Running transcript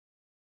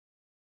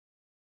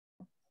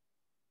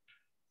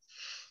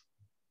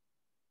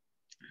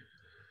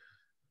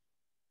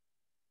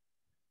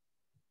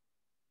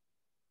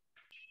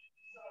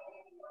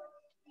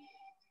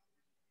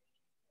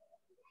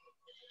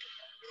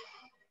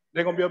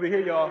They're gonna be able to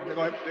hear y'all. They're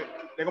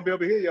gonna be able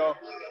to hear y'all.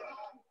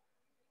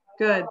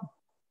 Good.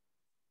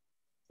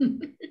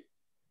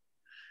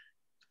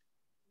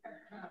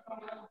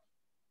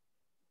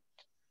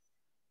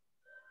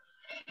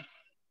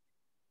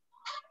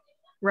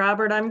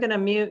 Robert, I'm gonna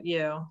mute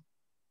you.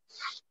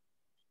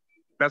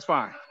 That's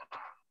fine.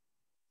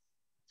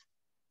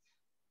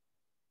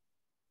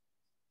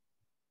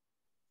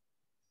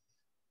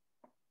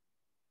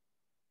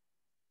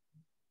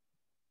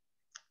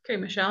 Okay,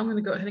 Michelle, I'm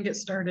gonna go ahead and get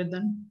started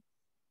then.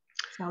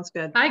 Sounds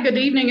good. Hi, good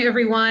evening,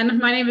 everyone.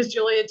 My name is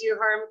Julia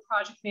Duhar. I'm a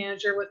project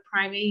manager with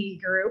Prime AE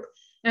Group,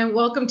 and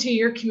welcome to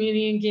your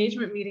community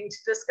engagement meeting to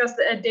discuss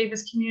the Ed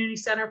Davis Community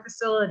Center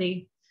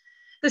facility.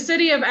 The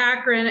city of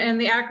Akron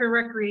and the Akron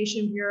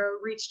Recreation Bureau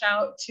reached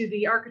out to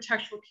the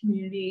architectural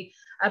community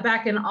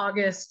back in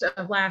August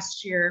of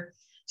last year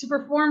to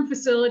perform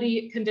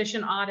facility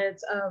condition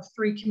audits of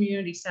 3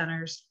 community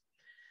centers.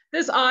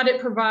 This audit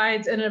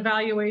provides an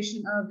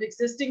evaluation of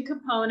existing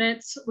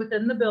components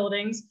within the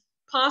buildings,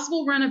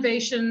 possible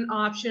renovation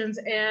options,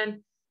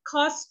 and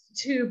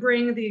costs to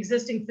bring the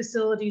existing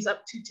facilities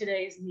up to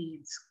today's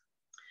needs.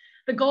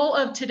 The goal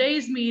of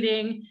today's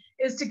meeting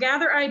is to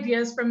gather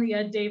ideas from the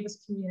Ed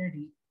Davis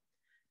community.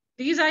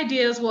 These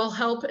ideas will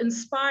help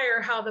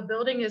inspire how the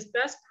building is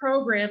best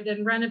programmed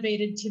and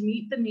renovated to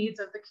meet the needs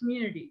of the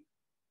community.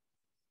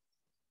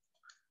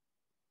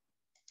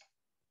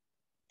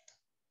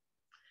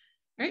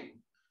 All right.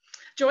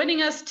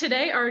 Joining us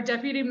today are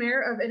Deputy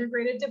Mayor of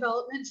Integrated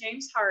Development,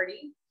 James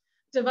Hardy,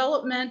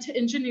 Development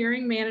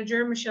Engineering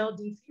Manager, Michelle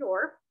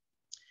DeFiore,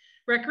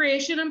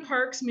 Recreation and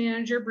Parks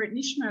Manager,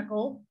 Brittany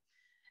Schmeckel,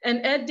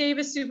 and Ed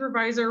Davis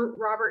Supervisor,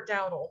 Robert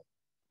Dowdle.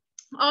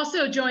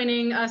 Also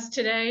joining us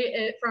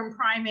today from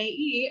Prime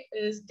AE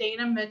is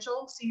Dana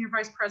Mitchell, Senior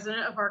Vice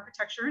President of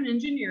Architecture and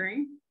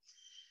Engineering,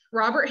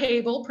 Robert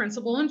Hagel,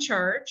 Principal in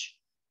Charge,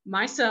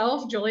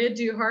 myself, Julia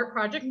Duhart,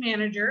 Project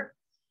Manager,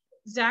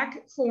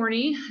 Zach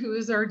Forney, who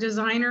is our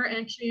Designer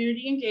and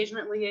Community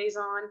Engagement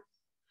Liaison,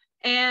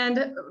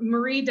 and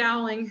Marie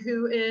Dowling,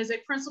 who is a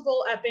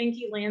Principal at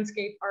Banky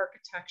Landscape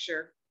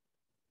Architecture.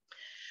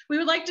 We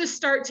would like to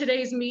start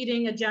today's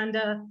meeting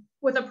agenda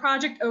with a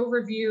project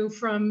overview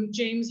from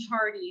James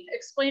Hardy,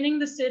 explaining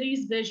the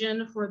city's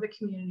vision for the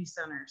community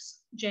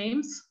centers.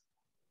 James?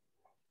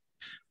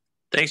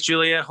 Thanks,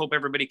 Julia. Hope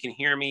everybody can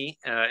hear me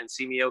and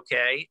see me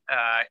okay.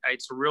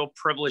 It's a real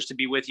privilege to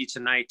be with you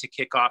tonight to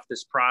kick off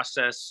this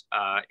process.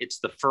 It's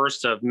the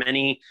first of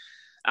many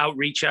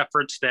outreach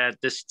efforts that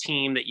this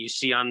team that you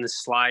see on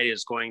this slide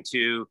is going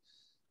to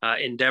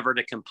endeavor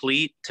to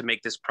complete to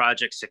make this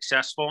project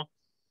successful.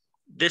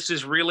 This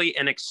is really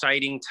an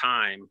exciting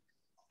time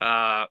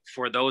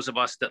for those of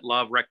us that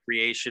love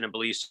recreation and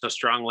believe so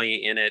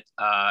strongly in it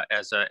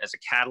as a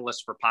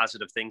catalyst for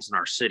positive things in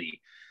our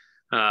city.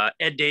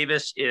 Ed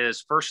Davis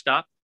is first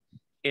up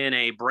in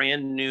a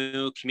brand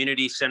new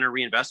community center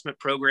reinvestment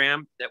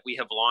program that we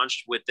have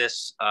launched with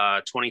this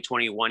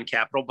 2021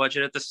 capital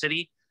budget at the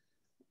city.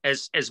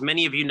 As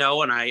many of you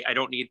know, and I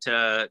don't need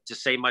to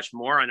say much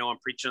more, I know I'm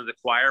preaching to the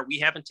choir, we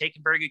haven't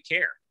taken very good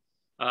care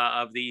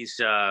of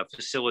these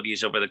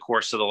facilities over the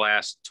course of the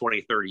last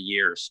 20, 30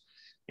 years.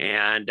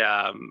 And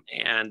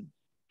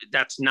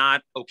that's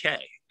not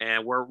okay.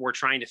 And we're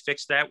trying to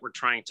fix that. We're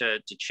trying to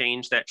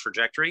change that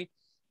trajectory.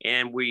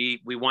 And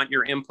we want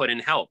your input and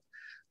help.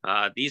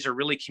 These are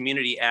really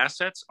community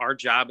assets. Our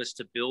job is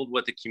to build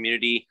what the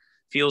community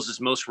feels is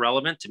most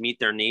relevant to meet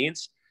their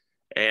needs.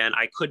 And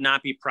I could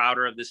not be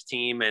prouder of this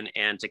team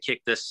and to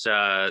kick this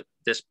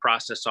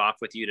process off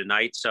with you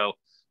tonight. So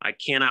I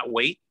cannot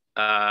wait,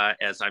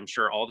 as I'm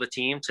sure all the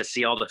team, to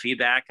see all the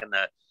feedback and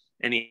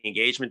the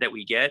engagement that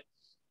we get.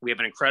 We have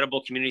an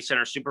incredible community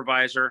center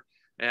supervisor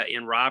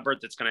in Robert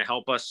that's going to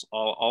help us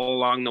all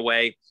along the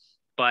way.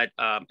 But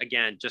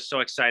again, just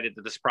so excited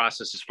that this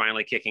process is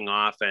finally kicking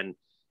off, and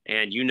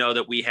you know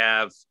that we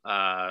have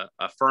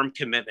a firm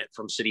commitment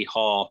from City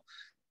Hall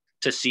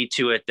to see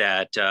to it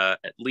that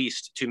at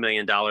least $2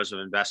 million of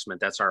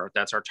investment. That's our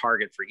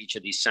target for each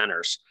of these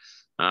centers.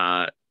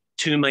 $2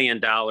 million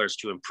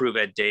to improve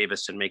Ed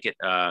Davis and make it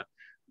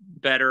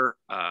better,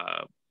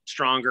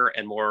 stronger,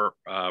 and more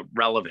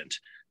relevant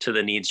to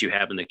the needs you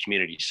have in the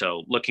community.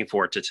 So looking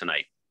forward to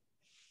tonight.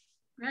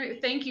 All right,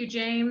 thank you,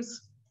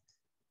 James.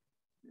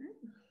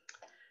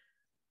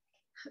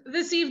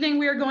 This evening,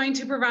 we are going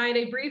to provide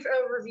a brief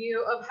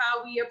overview of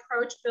how we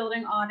approach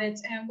building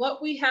audits and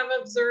what we have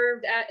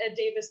observed at Ed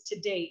Davis to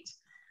date.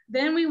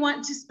 Then we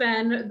want to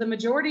spend the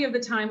majority of the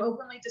time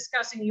openly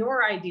discussing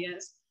your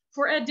ideas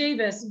for Ed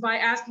Davis by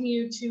asking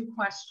you 2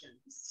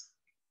 questions.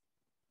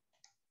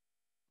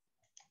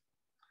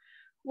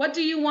 What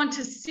do you want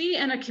to see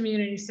in a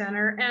community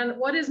center, and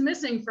what is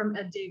missing from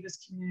Ed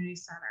Davis Community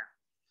Center?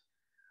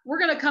 We're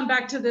going to come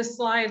back to this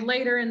slide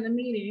later in the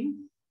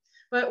meeting.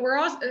 But we're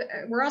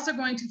also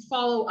going to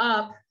follow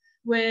up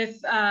with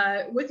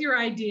your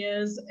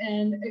ideas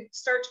and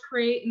start to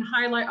create and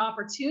highlight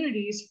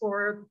opportunities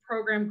for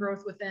program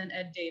growth within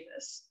Ed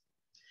Davis.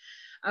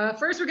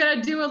 First, we're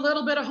going to do a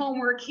little bit of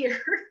homework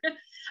here.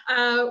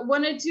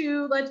 Wanted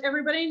to let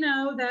everybody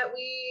know that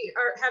we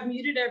have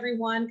muted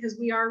everyone because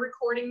we are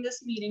recording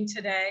this meeting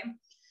today.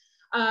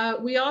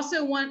 We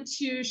also want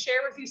to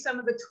share with you some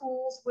of the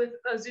tools with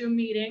a Zoom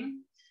meeting.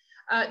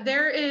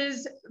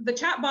 The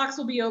chat box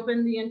will be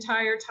open the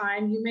entire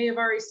time. You may have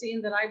already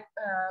seen that I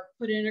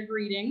put in a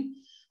greeting.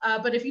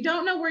 But if you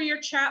don't know where your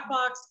chat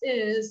box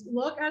is,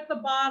 look at the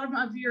bottom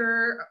of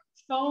your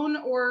phone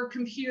or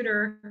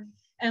computer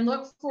and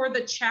look for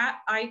the chat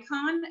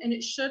icon, and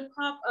it should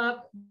pop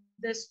up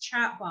this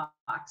chat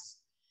box.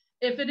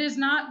 If it is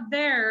not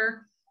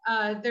there,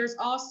 there's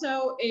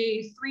also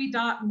a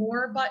 3-dot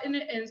more button,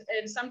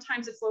 and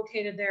sometimes it's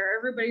located there.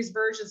 Everybody's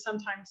version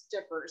sometimes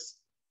differs.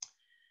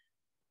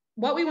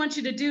 What we want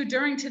you to do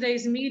during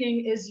today's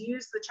meeting is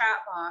use the chat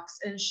box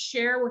and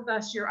share with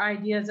us your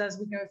ideas as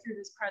we go through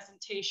this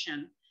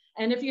presentation.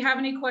 And if you have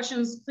any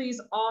questions, please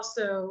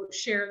also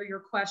share your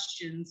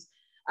questions.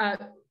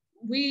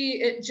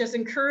 We just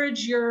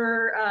encourage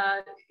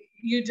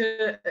you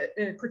to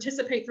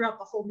participate throughout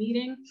the whole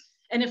meeting.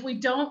 And if we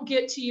don't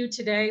get to you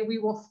today, we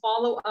will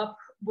follow up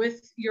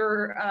with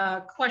your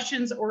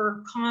questions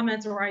or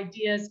comments or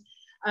ideas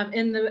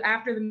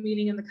after the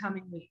meeting in the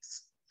coming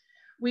weeks.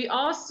 We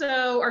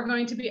also are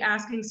going to be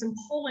asking some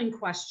polling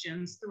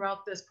questions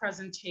throughout this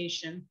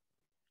presentation.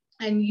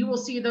 And you will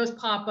see those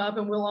pop up,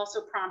 and we'll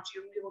also prompt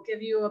you. We will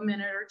give you a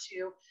minute or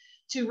two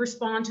to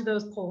respond to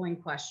those polling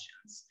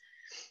questions.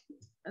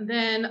 And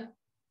then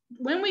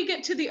when we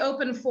get to the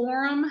open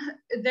forum,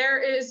 there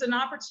is an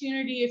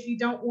opportunity, if you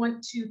don't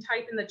want to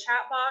type in the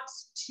chat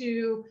box,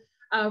 to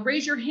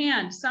raise your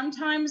hand.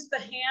 Sometimes the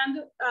hand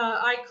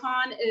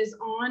icon is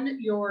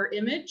on your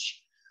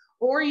image,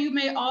 or you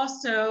may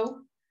also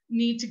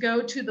need to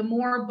go to the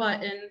more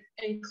button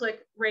and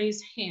click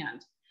raise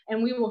hand,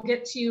 and we will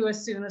get to you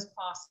as soon as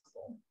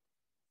possible.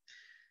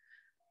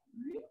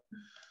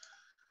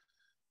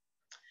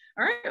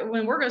 All right,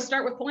 we're going to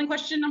start with polling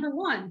question number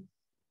 1.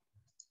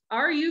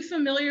 Are you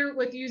familiar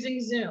with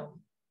using Zoom?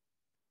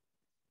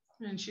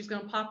 And she's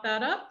going to pop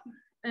that up,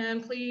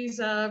 and please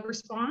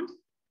respond.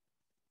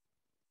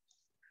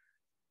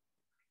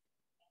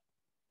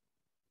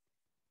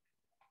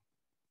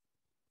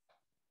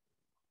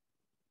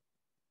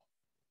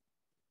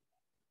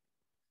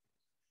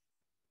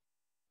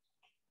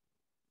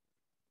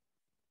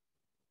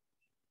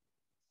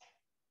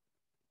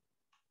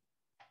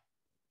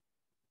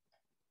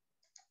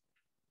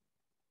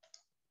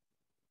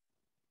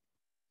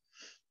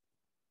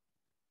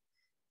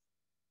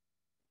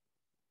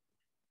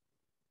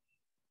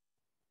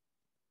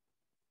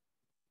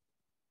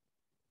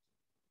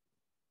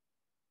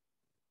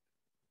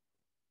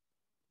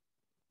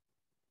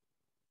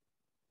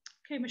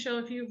 Okay, Michelle,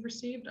 if you've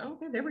received,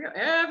 okay, there we go.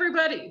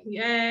 Everybody,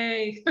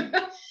 yay.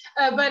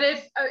 But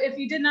if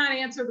you did not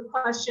answer the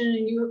question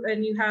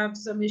and you have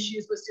some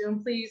issues with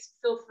Zoom, please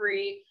feel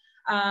free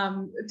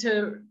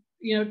to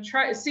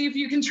try see if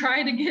you can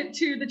try to get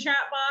to the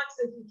chat box.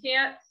 If you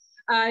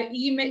can't,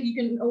 you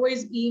can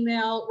always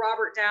email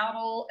Robert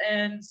Dowdle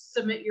and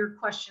submit your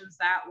questions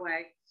that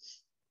way.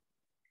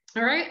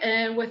 All right,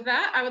 and with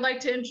that, I would like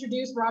to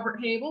introduce Robert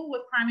Habel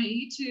with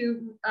Primate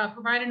to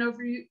provide an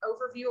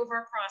overview of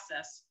our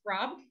process.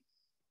 Rob?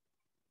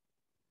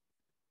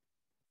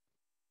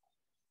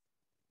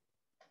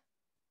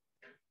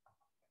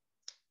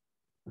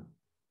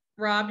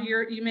 Rob,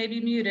 you may be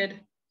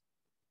muted.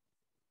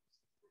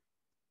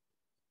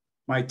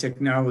 My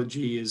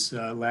technology is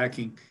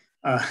lacking.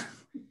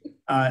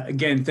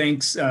 Again,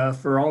 thanks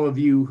for all of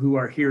you who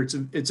are here.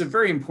 It's a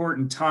very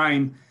important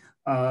time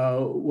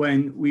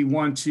when we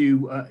want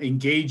to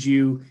engage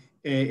you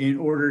in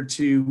order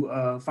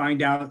to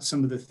find out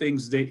some of the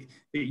things that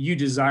you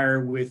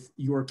desire with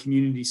your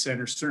community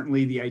center.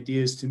 Certainly the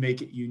idea is to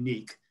make it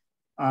unique.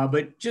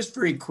 But just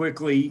very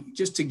quickly,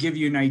 just to give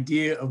you an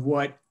idea of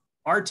what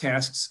our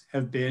tasks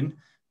have been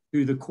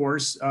through the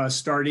course,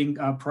 starting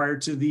prior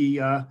to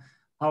the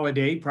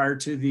holiday, prior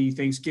to the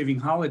Thanksgiving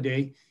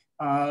holiday,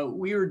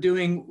 we were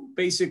doing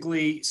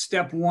basically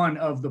step 1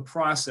 of the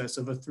process,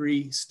 of a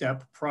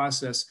 3-step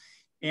process.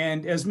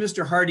 And as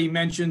Mr. Hardy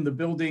mentioned, the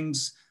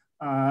buildings,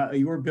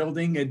 your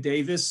building at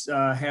Davis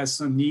has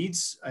some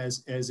needs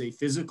as a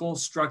physical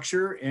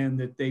structure, and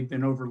that they've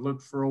been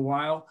overlooked for a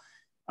while.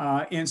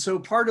 And so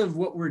part of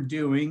what we're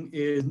doing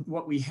is,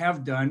 what we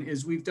have done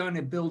is we've done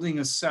a building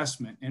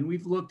assessment, and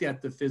we've looked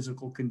at the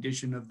physical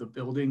condition of the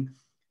building.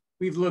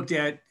 We've looked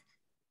at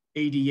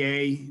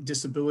ADA,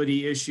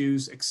 disability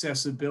issues,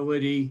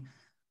 accessibility.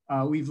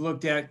 We've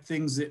looked at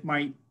things that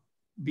might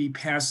be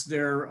past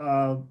their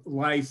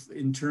life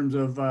in terms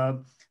of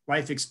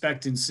life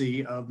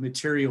expectancy of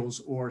materials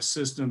or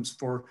systems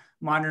for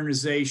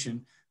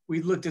modernization.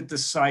 We looked at the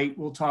site.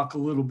 We'll talk a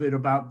little bit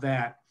about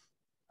that.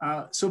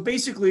 So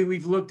basically,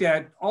 we've looked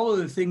at all of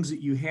the things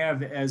that you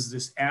have as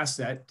this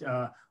asset,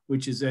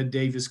 which is Ed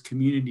Davis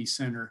Community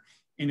Center.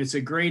 And it's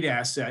a great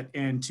asset.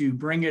 And to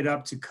bring it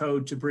up to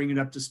code, to bring it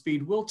up to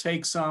speed, will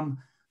take some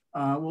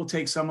will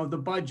take some of the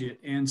budget.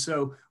 And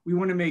so we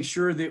want to make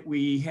sure that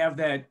we have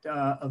that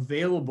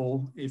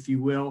available, if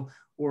you will,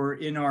 or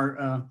in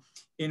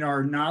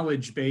our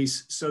knowledge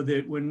base, so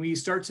that when we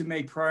start to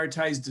make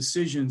prioritized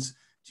decisions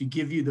to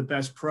give you the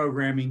best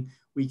programming,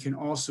 we can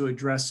also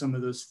address some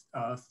of those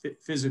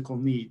physical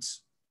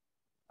needs.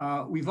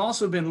 We've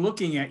also been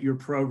looking at your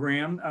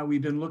program.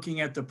 We've been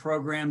looking at the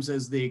programs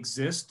as they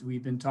exist.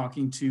 We've been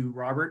talking to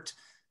Robert,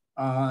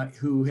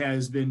 who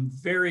has been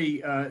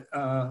very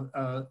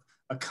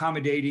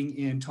accommodating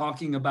in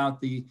talking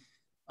about the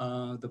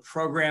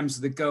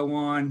programs that go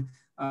on,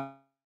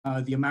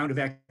 the amount of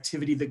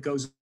activity that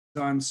goes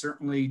on.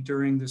 Certainly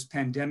during this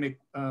pandemic,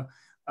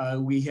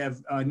 we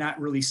have not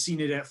really seen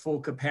it at full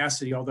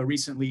capacity, although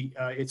recently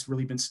it's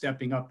really been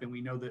stepping up, and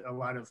we know that a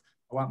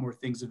lot more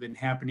things have been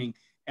happening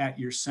at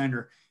your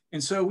center.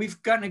 And so we've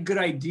gotten a good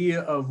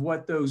idea of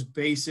what those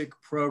basic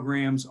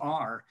programs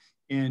are.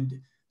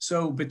 And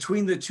so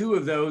between the two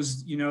of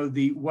those, you know,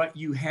 what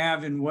you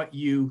have and what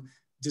you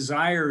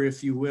desire,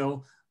 if you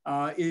will,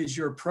 is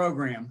your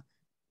program.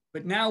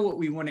 But now what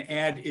we want to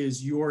add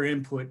is your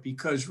input,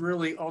 because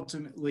really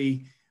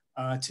ultimately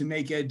to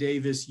make Ed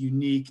Davis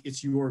unique,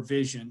 it's your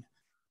vision.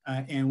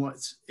 And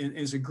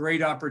it's a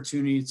great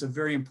opportunity. It's a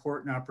very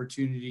important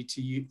opportunity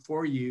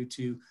for you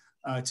to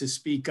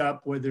speak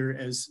up, whether,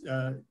 as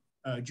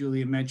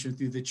Julia mentioned,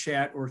 through the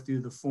chat or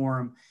through the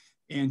forum,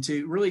 and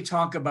to really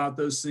talk about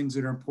those things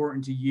that are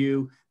important to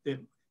you that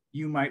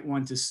you might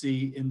want to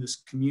see in this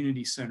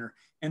community center.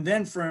 And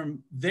then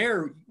from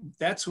there,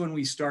 that's when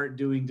we start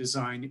doing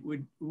design.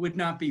 It would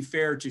not be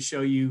fair to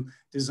show you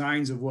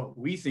designs of what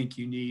we think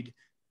you need.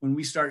 When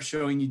we start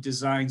showing you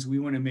designs, we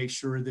want to make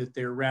sure that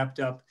they're wrapped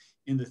up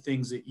in the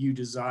things that you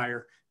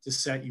desire to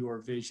set your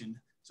vision.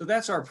 So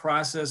that's our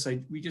process.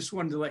 We just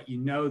wanted to let you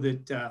know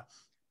that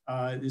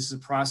this is a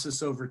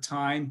process over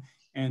time,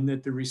 and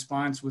that the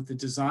response with the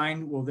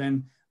design will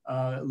then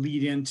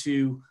lead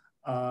into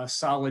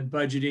solid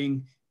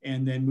budgeting,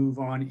 and then move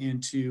on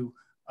into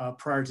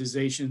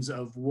prioritizations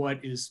of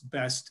what is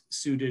best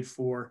suited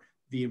for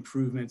the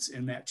improvements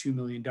in that $2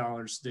 million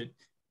that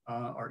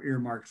are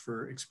earmarked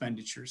for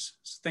expenditures.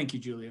 So thank you,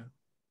 Julia.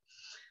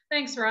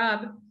 Thanks,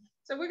 Rob.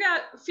 So we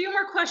got a few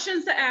more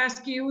questions to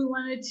ask you. We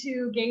wanted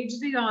to gauge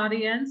the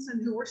audience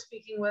and who we're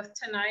speaking with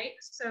tonight.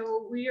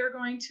 So we are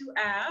going to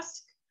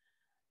ask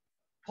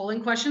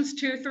polling questions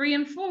 2, 3,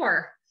 and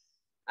 4.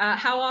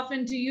 How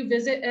often do you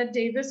visit Ed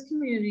Davis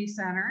Community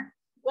Center?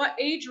 What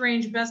age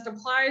range best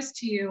applies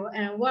to you?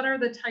 And what are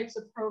the types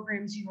of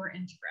programs you are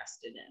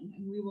interested in?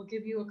 And we will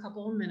give you a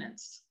couple of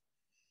minutes.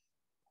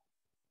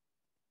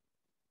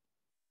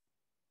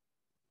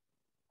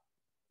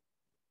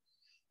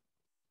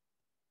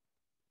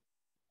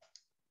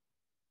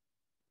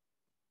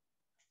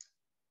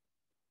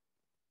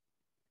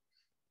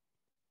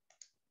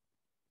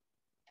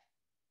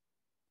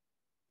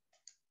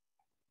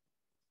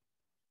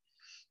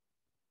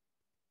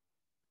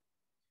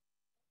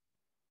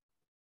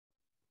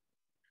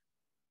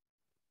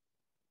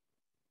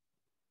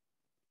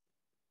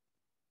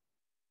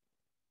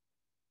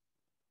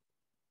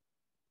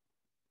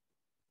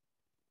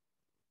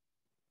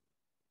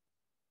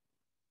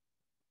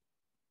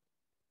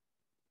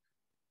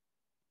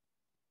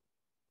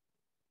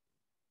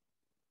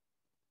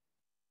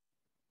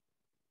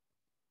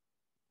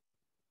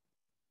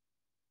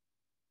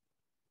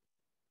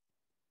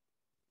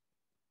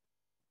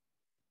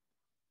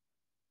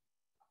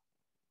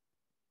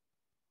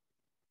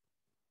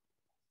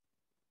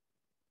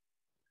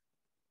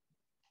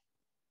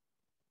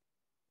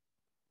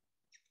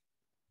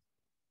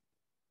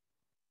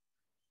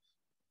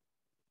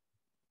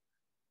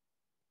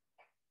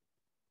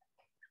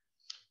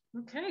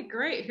 Okay,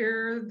 great.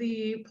 Here are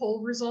the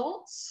poll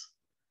results.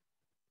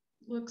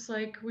 Looks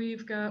like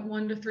we've got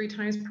 1 to 3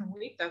 times per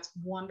week. That's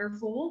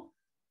wonderful.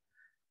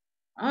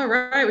 All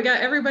right, we got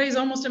everybody's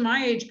almost in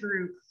my age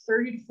group,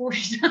 30 to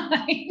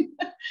 49.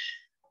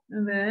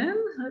 And then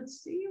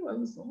let's see, what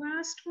was the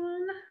last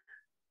one?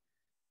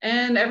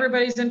 And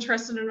everybody's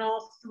interested in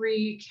all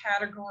 3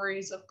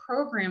 categories of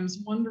programs.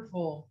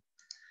 Wonderful.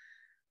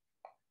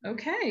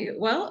 Okay,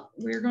 well,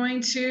 we're going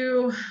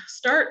to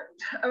start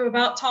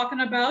about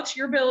talking about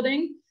your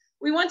building.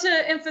 We want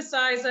to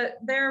emphasize that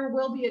there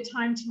will be a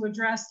time to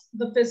address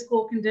the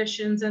fiscal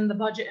conditions and the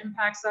budget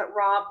impacts that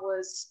Rob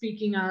was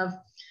speaking of.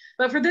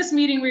 But for this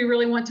meeting, we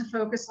really want to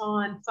focus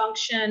on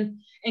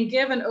function and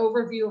give an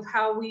overview of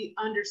how we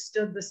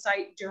understood the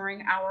site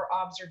during our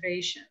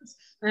observations.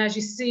 And as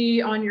you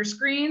see on your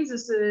screens,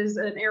 this is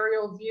an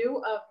aerial view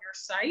of your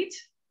site.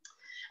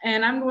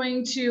 And I'm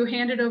going to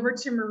hand it over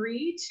to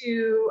Marie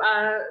to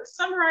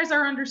summarize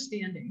our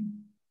understanding.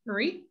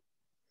 Marie?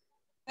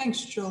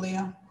 Thanks,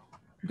 Julia.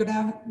 Good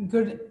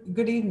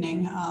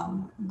evening.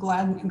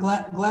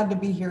 Glad to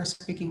be here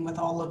speaking with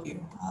all of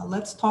you.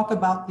 Let's talk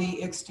about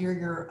the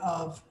exterior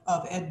of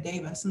Ed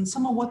Davis and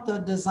some of what the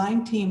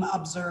design team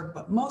observed,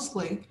 but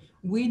mostly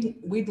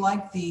we'd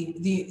like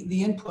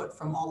the input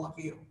from all of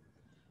you.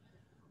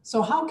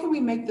 So how can we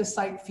make the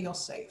site feel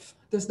safe?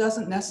 This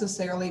doesn't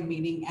necessarily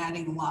mean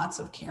adding lots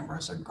of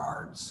cameras or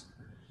guards.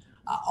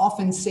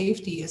 Often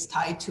safety is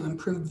tied to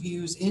improved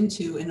views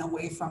into and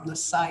away from the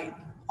site.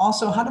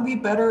 Also, how do we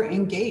better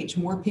engage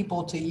more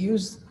people to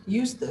use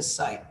this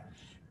site?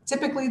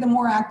 Typically, the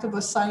more active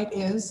a site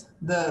is,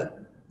 the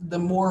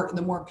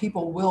more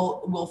people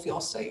will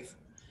feel safe.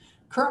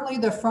 Currently,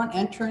 the front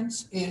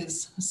entrance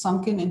is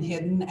sunken and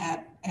hidden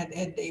at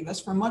Ed Davis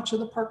for much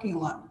of the parking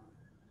lot.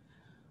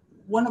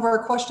 One of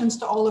our questions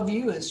to all of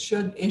you is,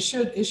 should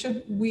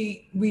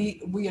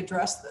we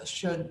address this?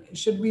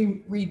 Should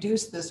we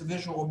reduce this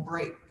visual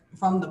break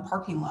from the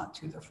parking lot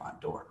to the front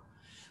door?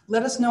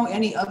 Let us know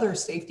any other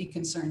safety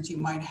concerns you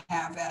might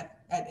have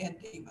at Ed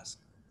Davis.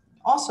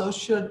 Also,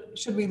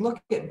 should we look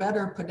at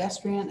better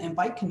pedestrian and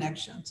bike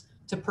connections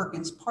to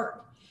Perkins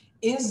Park?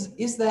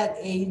 Is that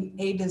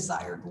a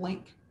desired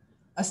link?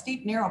 A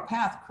steep, narrow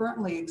path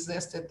currently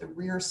exists at the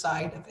rear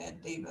side of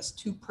Ed Davis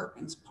to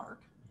Perkins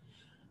Park.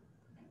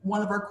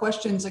 One of our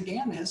questions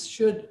again is,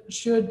 should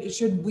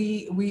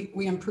we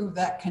improve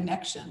that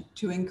connection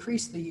to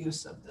increase the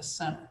use of the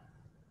center?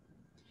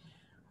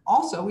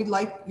 Also, we'd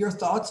like your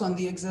thoughts on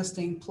the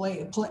existing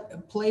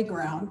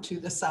playground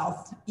to the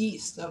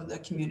southeast of the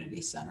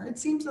community center. It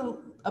seems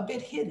a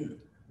bit hidden.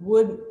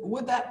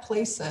 Would that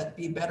play set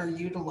be better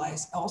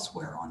utilized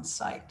elsewhere on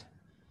site?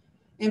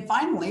 And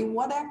finally,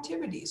 what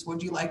activities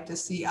would you like to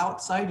see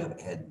outside of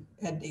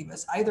Ed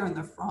Davis, either in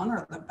the front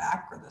or the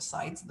back or the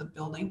sides of the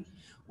building?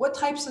 What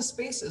types of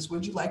spaces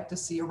would you like to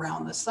see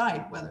around the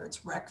site, whether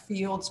it's rec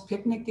fields,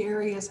 picnic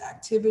areas,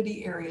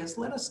 activity areas?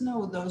 Let us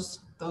know those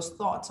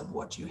thoughts of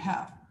what you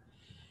have.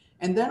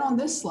 And then on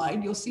this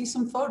slide, you'll see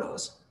some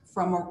photos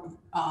from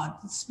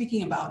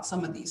speaking about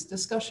some of these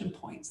discussion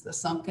points: the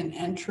sunken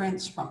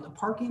entrance from the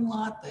parking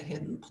lot, the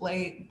hidden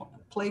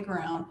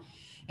playground,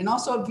 and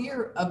also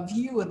a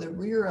view of the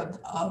rear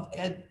of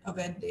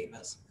Ed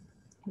Davis.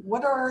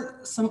 What are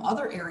some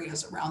other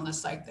areas around the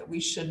site that we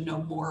should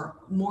know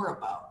more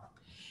about?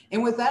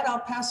 And with that, I'll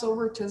pass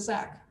over to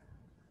Zach.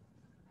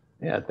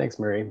 Yeah, thanks,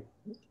 Marie.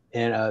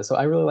 And so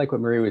I really like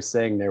what Marie was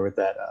saying there with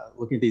that,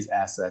 looking at these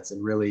assets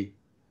and really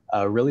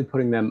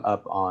putting them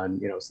up on,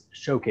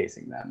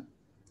 showcasing them.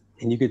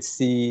 And you could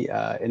see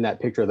in that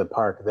picture of the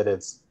park that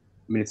it's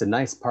a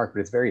nice park,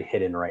 but it's very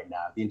hidden right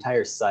now. The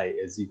entire site,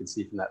 as you can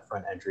see from that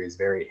front entry, is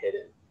very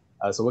hidden.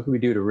 So what can we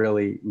do to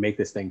really make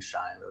this thing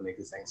shine, really make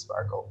this thing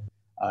sparkle?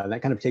 And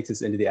that kind of takes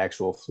us into the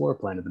actual floor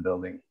plan of the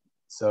building.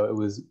 So it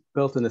was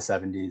built in the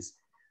 70s.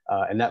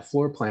 And that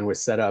floor plan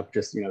was set up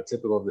just,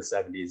 typical of the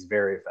 70s,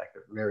 very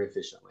effective, very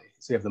efficiently.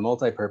 So you have the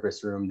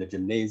multi-purpose room, the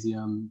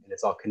gymnasium, and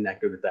it's all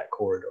connected with that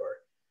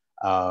corridor.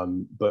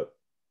 But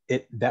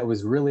that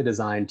was really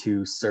designed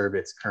to serve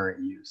its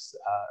current use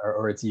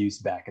or its use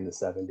back in the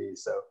 70s.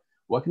 So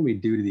what can we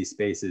do to these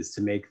spaces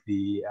to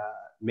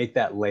make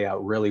that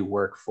layout really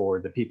work for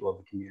the people of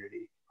the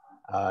community?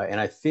 And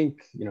I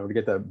think, to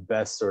get the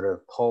best sort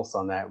of pulse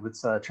on that,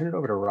 let's turn it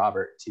over to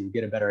Robert to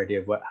get a better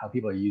idea of how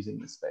people are using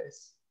this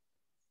space.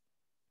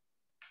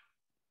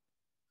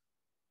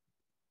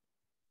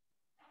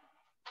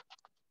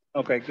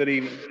 Okay, good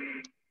evening.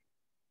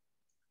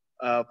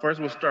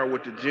 First, we'll start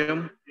with the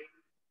gym.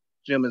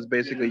 Gym is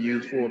basically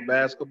used for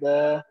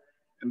basketball,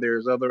 and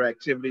there's other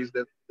activities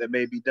that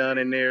may be done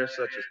in there,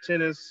 such as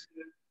tennis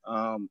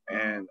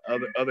and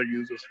other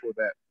users for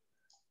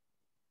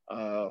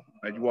that.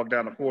 As you walk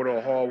down the corridor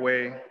or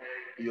hallway,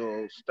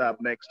 you'll stop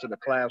next to the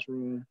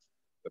classroom.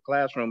 The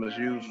classroom is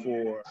used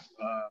for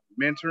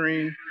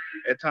mentoring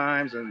at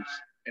times, and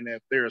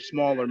if there are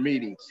smaller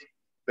meetings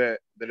that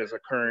is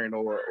occurring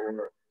or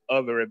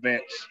other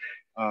events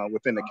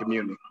within the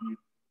community.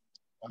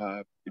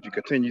 If you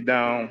continue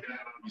down,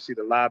 you see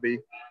the lobby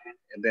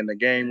and then the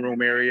game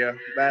room area.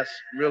 That's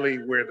really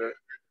where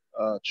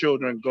the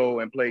children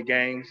go and play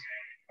games,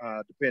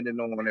 depending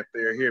on if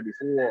they're here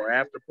before or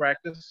after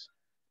practice.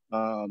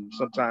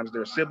 Sometimes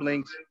their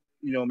siblings,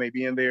 may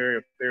be in there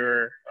if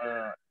they're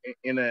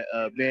in an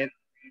event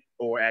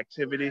or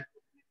activity.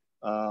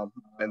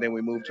 And then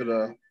we move to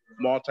the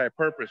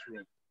multi-purpose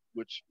room,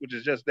 which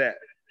is just that.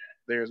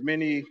 There's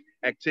many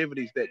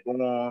activities that go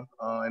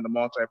on in the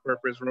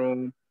multi-purpose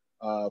room,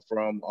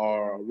 from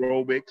our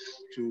aerobics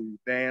to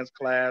dance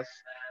class.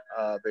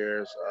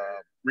 There's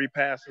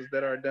repasses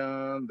that are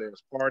done.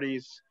 There's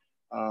parties.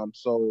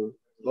 So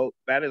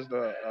that is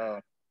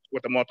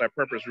what the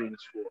multi-purpose room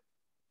is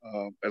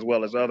for, as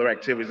well as other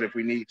activities if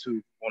we need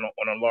to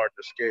on a larger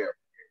scale.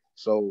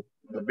 So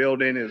the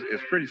building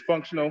is pretty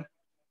functional.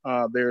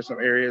 There are some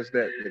areas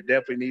that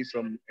definitely need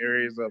some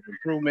areas of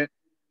improvement,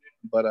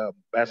 but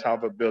that's how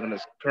the building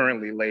is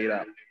currently laid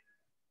out.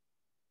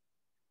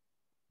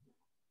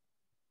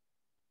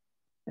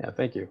 Yeah,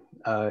 thank you.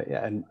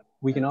 Yeah, and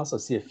we can also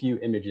see a few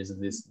images of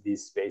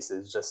these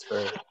spaces just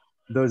for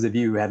those of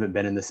you who haven't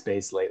been in the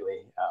space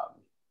lately.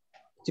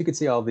 So you can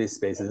see all these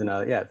spaces, and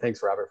yeah,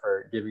 thanks Robert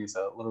for giving us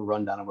a little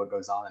rundown of what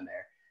goes on in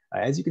there.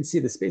 As you can see,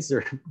 the spaces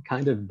are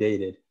kind of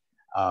dated.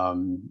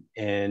 And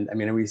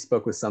we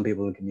spoke with some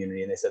people in the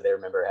community and they said they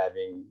remember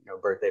having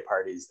birthday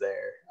parties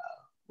there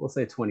we'll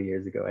say 20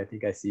 years ago. I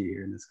think I see you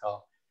here in this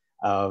call.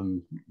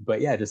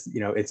 But yeah, just,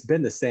 it's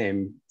been the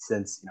same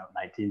since,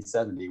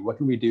 1970. What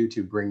can we do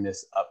to bring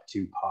this up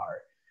to par?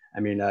 I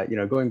mean,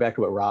 going back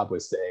to what Rob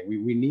was saying,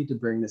 we need to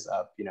bring this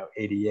up,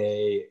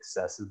 ADA,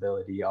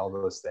 accessibility, all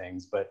those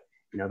things, but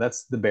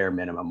that's the bare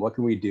minimum. What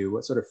can we do?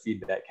 What sort of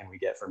feedback can we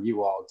get from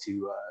you all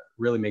to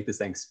really make this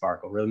thing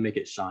sparkle, really make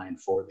it shine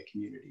for the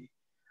community?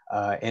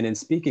 And in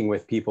speaking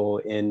with people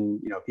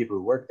people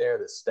who work there,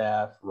 the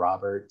staff,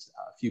 Robert,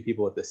 a few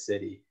people at the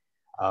city,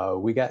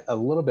 we got a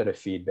little bit of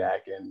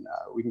feedback, and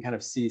we can kind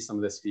of see some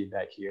of this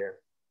feedback here.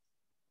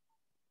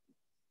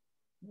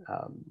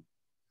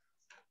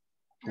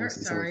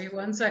 Sorry,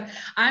 one sec.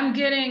 I'm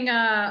getting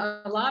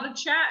a lot of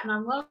chat and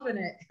I'm loving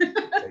it.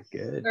 Okay,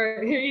 good. All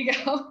right, here you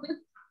go.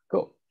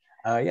 Cool.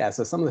 Yeah,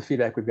 so some of the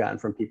feedback we've gotten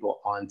from people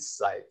on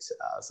site.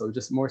 So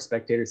just more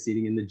spectator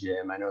seating in the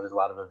gym. I know there's a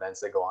lot of events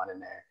that go on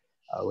in there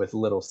with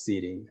little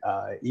seating.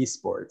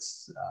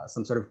 Esports,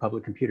 some sort of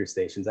public computer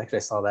stations. Actually,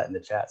 I saw that in the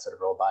chat sort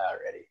of roll by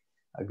already.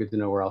 Good to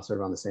know we're all sort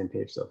of on the same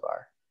page so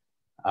far.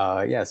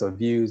 Yeah, so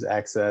views,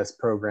 access,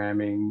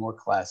 programming, more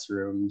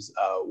classrooms.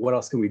 What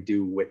else can we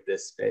do with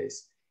this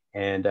space?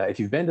 And if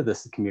you've been to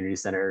this community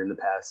center in the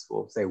past,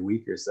 we'll say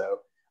week or so,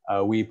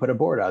 we put a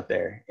board out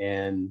there,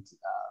 and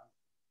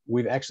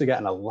we've actually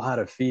gotten a lot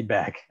of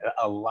feedback,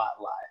 a lot.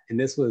 And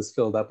this was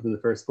filled up within the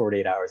first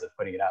 48 hours of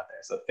putting it out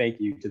there. So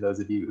thank you to those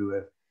of you who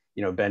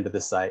have been to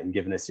the site and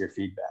given us your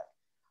feedback.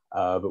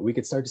 But we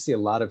could start to see a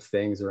lot of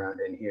things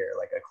around in here,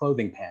 like a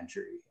clothing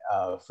pantry,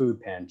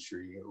 food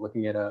pantry,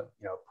 looking at a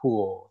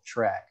pool,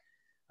 track.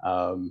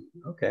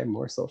 Okay,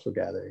 more social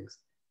gatherings.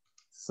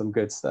 Some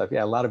good stuff.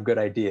 Yeah, a lot of good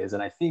ideas.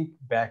 And I think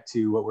back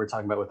to what we're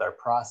talking about with our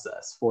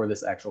process for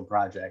this actual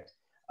project,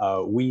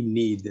 we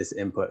need this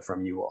input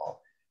from you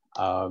all.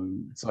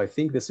 So I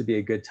think this would be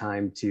a good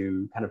time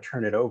to kind of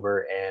turn it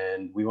over,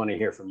 and we want to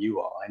hear from you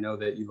all. I know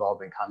that you've all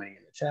been commenting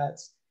in the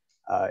chats.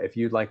 If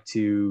you'd like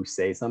to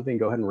say something,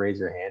 go ahead and raise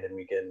your hand, and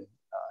we can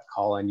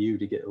call on you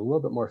to get a little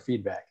bit more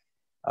feedback.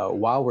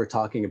 While we're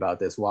talking about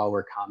this, while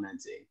we're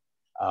commenting,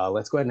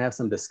 let's go ahead and have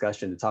some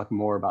discussion to talk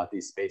more about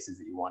these spaces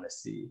that you want to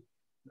see.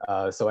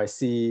 So I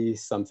see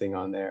something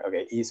on there.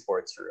 Okay,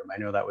 esports room. I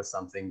know that was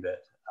something that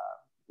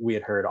we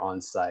had heard on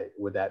site.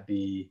 Would that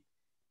be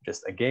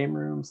just a game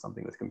room,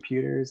 something with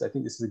computers? I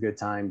think this is a good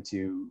time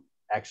to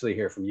actually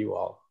hear from you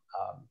all.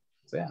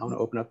 So yeah, I want to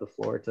open up the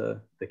floor to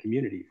the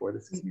community for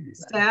this community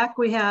center. Zach,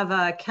 we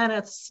have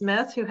Kenneth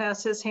Smith who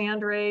has his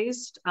hand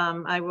raised.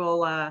 I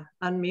will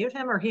unmute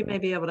him, or he may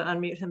be able to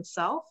unmute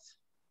himself.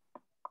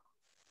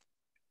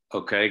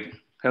 Okay.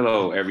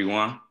 Hello,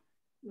 everyone.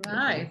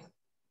 Hi.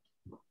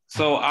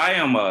 So I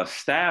am a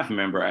staff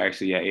member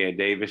actually at Ed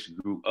Davis,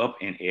 grew up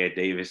in Ed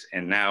Davis,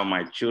 and now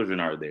my children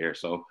are there.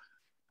 So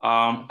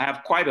I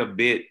have quite a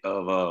bit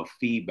of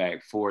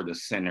feedback for the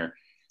center.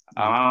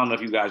 I don't know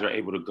if you guys are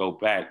able to go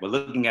back, but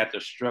looking at the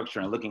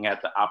structure and looking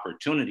at the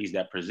opportunities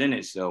that present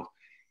itself,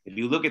 if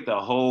you look at the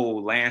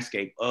whole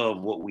landscape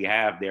of what we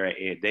have there at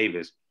Ed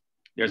Davis,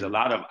 there's a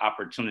lot of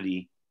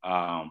opportunity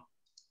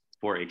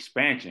for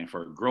expansion,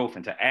 for growth,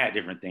 and to add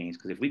different things.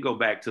 Because if we go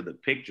back to the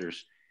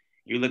pictures,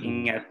 you're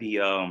looking at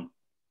the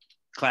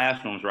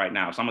classrooms right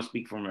now. So I'm gonna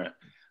speak from an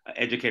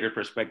educator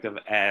perspective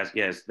as,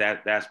 yes,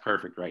 that's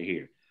perfect right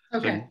here.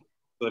 Okay.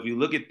 So if you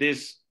look at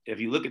this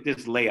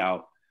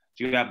layout,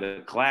 so you have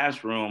the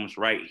classrooms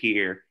right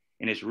here,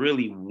 and it's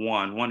really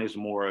one is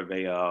more of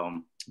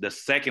a, the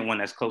second one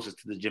that's closest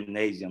to the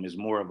gymnasium is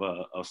more of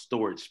a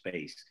storage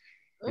space.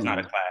 It's not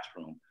a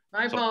classroom.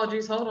 My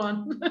apologies, hold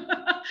on.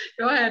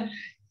 Go ahead.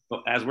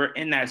 So as we're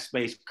in that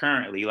space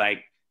currently,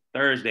 like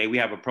Thursday, we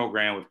have a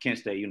program with Kent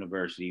State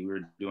University.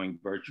 We're doing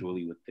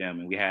virtually with them,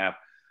 and we have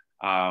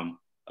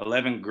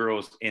 11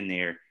 girls in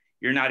there.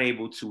 You're not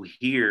able to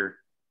hear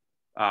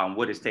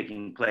what is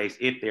taking place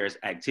if there's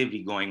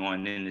activity going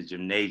on in the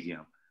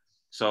gymnasium.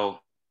 So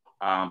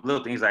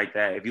little things like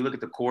that. If you look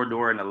at the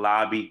corridor and the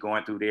lobby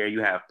going through there,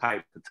 you have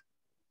piped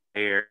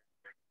air.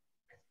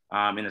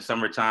 In the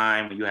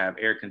summertime, when you have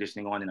air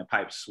conditioning on and a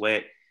pipe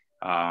sweat,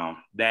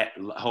 that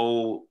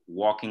whole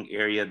walking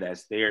area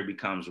that's there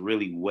becomes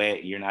really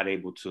wet. You're not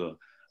able to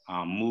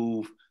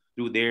move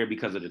through there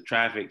because of the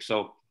traffic.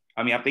 So,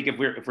 I mean, I think if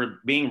we're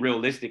being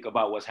realistic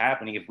about what's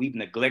happening, if we've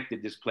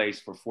neglected this place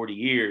for 40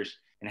 years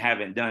and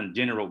haven't done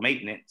general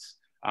maintenance,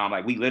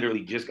 like we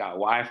literally just got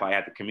Wi-Fi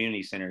at the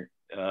community center.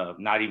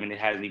 It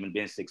hasn't even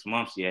been 6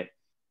 months yet.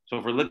 So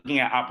if we're looking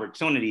at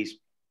opportunities,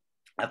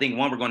 I think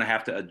one, we're going to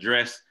have to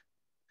address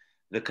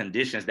the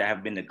conditions that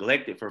have been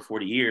neglected for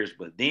 40 years,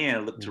 but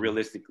then look to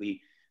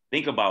realistically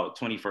think about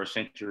 21st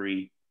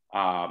century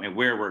and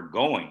where we're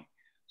going.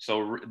 So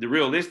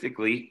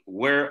realistically,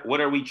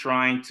 what are we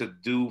trying to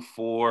do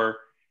for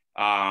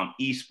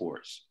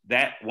esports?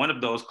 That one of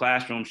those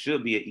classrooms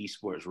should be an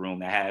esports room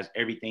that has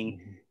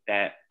everything,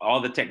 that all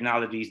the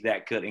technologies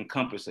that could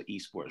encompass an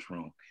esports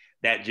room.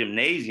 That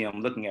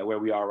gymnasium, looking at where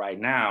we are right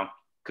now,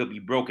 could be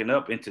broken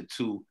up into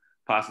 2,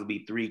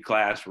 possibly 3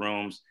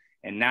 classrooms.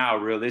 And now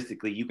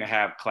realistically, you can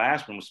have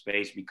classroom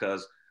space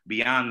because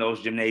beyond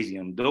those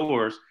gymnasium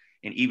doors,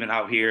 And even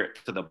out here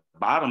to the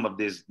bottom of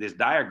this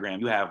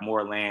diagram, you have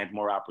more land,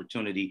 more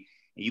opportunity,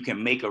 and you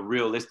can make a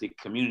realistic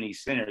community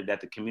center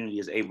that the community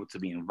is able to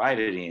be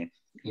invited in.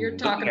 You're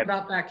talking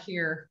about back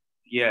here.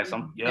 Yes,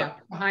 yeah,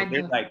 behind so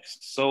there's like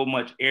so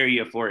much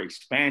area for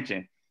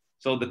expansion.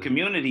 So the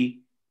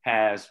community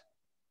has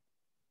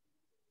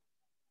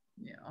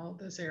all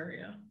this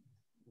area.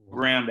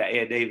 Program that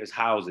Ed Davis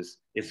houses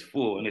is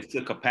full and it's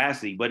to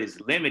capacity, but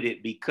it's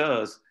limited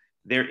because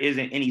there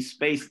isn't any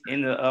space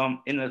in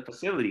the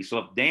facility. So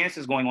if dance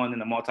is going on in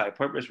the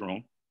multi-purpose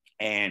room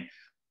and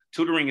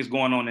tutoring is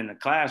going on in the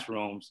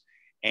classrooms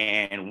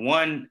and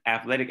one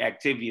athletic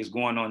activity is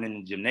going on in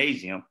the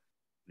gymnasium,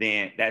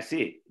 then that's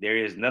it. There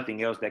is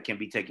nothing else that can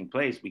be taking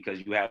place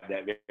because you have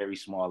that very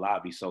small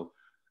lobby. So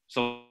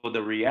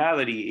the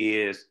reality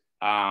is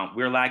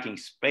we're lacking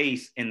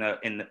space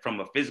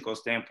from a physical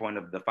standpoint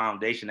of the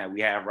foundation that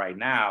we have right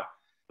now,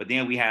 but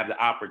then we have the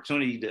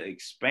opportunity to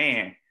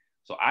expand.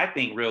 So I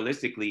think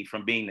realistically,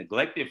 from being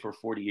neglected for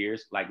 40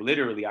 years, like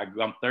literally,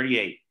 I'm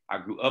 38. I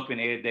grew up in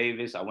Ed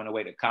Davis. I went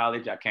away to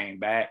college. I came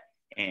back,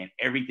 and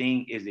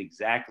everything is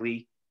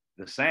exactly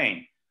the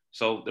same.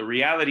 So the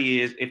reality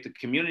is, if the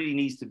community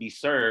needs to be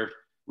served,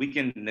 we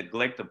can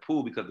neglect the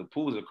pool because the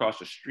pool is across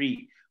the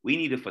street. We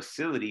need a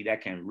facility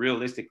that can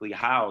realistically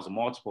house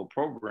multiple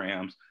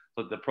programs,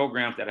 so the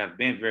programs that have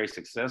been very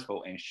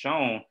successful and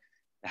shown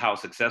how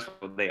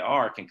successful they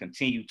are can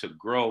continue to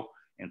grow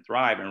and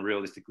thrive and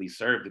realistically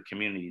serve the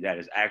community that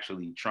is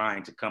actually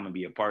trying to come and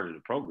be a part of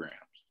the programs.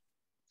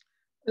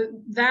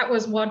 That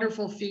was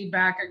wonderful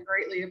feedback. I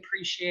greatly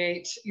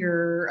appreciate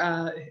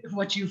your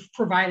what you've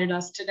provided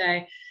us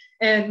today.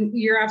 And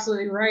you're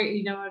absolutely right.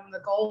 You know, and the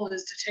goal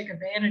is to take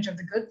advantage of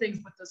the good things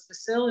with this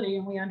facility.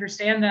 And we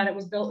understand that it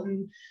was built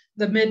in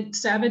the mid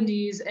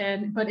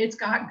 70s, but it's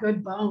got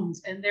good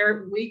bones. And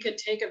we could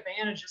take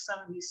advantage of some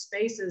of these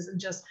spaces and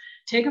just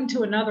take them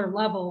to another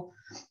level.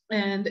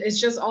 And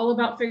it's just all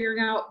about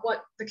figuring out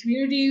what the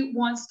community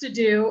wants to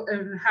do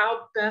and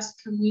how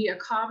best can we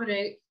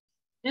accommodate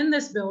in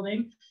this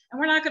building. And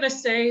we're not going to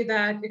say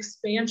that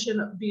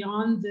expansion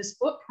beyond this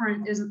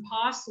footprint isn't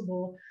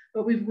possible,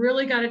 but we've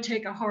really got to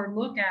take a hard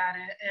look at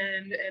it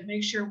and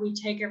make sure we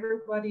take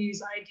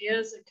everybody's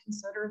ideas and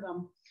consider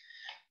them.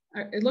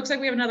 It looks like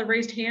we have another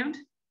raised hand.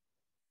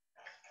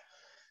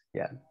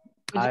 Yeah.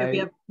 Would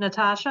you be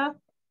Natasha?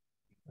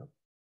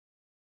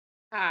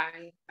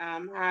 Hi,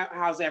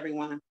 how's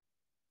everyone?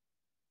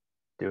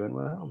 Doing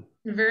well.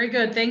 Very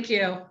good, thank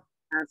you.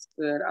 That's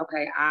good.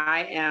 Okay,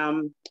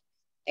 I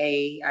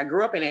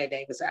grew up in Ed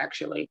Davis,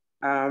 actually.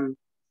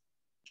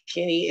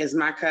 Kenny is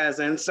my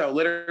cousin, so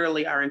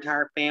literally our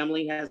entire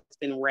family has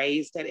been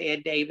raised at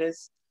Ed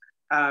Davis.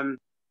 And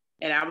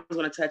I was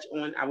going to touch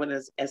on, I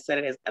wouldn't have said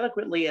it as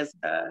eloquently as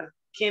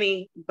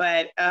Kenny,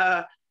 but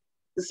the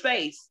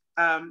space.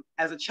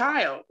 As a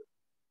child,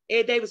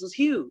 Ed Davis was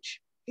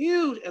huge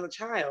as a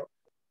child.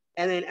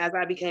 And then as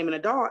I became an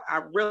adult,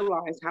 I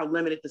realized how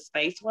limited the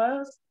space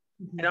was.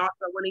 Mm-hmm. And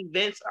also when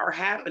events are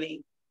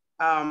happening,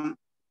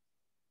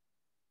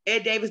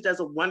 Ed Davis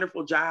does a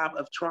wonderful job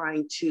of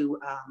trying to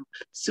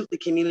suit the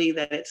community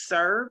that it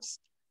serves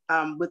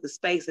with the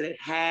space that it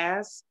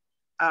has.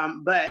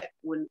 But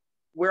when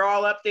we're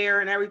all up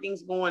there and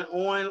everything's going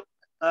on,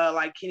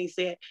 like Kenny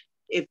said,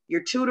 if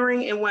you're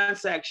tutoring in one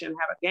section,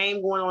 have a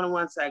game going on in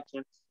one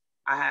section,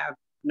 I have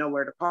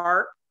nowhere to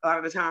park a lot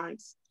of the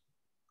times.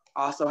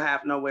 Also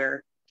have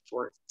nowhere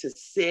to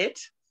sit.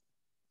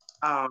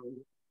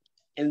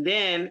 And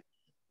then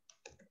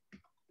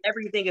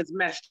everything is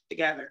meshed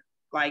together.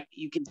 Like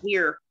you can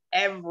hear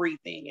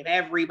everything and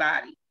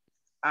everybody.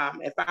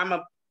 If I'm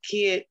a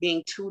kid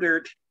being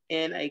tutored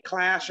in a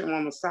classroom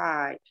on the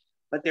side,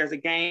 but there's a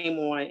game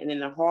on and then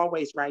the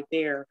hallway's right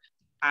there,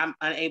 I'm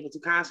unable to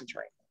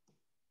concentrate.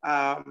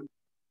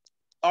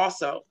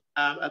 Also,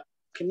 a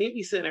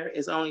community center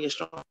is only a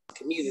strong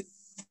community.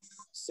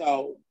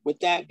 So with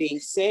that being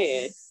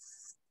said,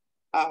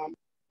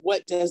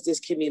 what does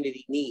this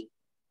community need?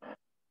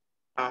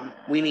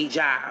 We need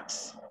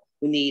jobs.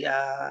 We need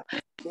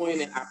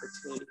employment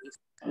opportunities.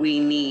 We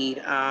need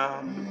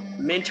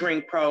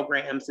mentoring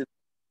programs.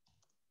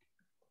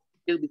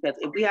 Because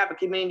if we have a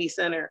community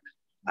center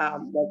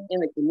that's in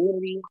the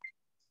community,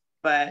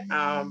 but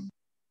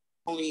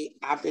only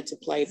opted to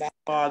play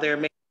basketball there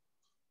maybe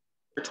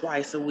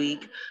twice a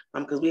week,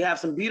 because we have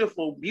some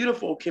beautiful,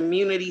 beautiful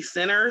community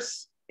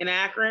centers in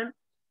Akron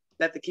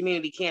that the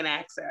community can't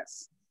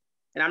access.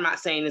 And I'm not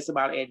saying this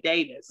about Ed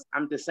Davis.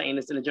 I'm just saying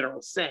this in a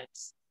general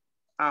sense.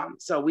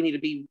 So we need to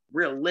be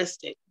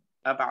realistic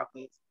about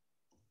this.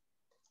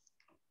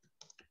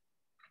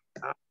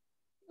 That's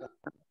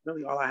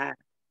really all I have.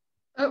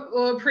 Oh,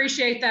 well,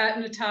 appreciate that,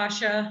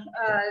 Natasha.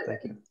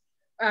 Thank you.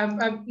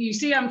 You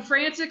see, I'm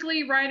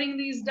frantically writing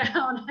these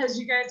down as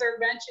you guys are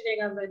mentioning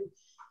them.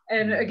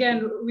 And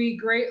again,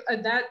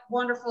 that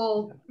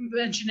wonderful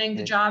mentioning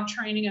the job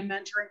training and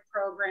mentoring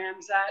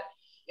programs that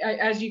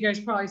as you guys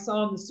probably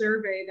saw in the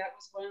survey, that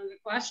was one of the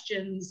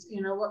questions,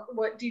 you know,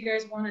 what do you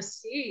guys want to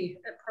see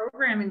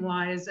programming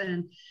wise?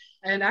 And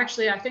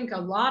actually, I think a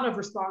lot of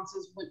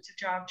responses went to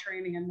job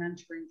training and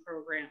mentoring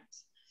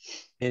programs.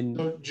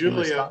 So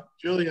Julia,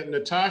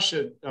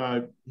 Natasha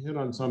hit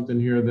on something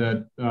here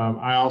that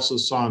I also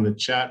saw in the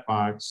chat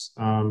box.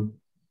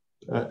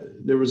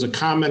 There was a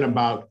comment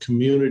about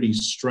community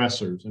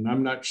stressors, and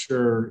I'm not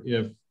sure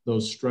if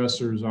those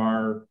stressors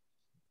are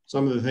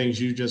some of the things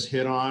you just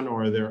hit on,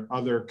 or are there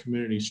other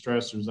community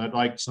stressors? I'd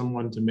like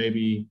someone to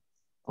maybe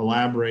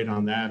elaborate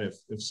on that,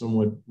 if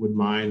someone would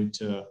mind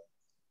to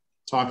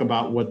talk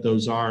about what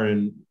those are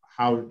and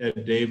how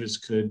Ed Davis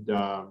could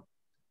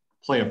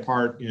play a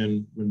part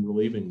in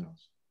relieving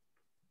those.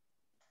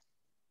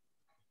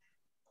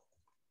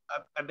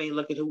 I mean,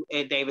 look at who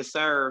Ed Davis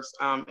serves.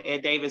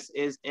 Ed Davis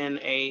is in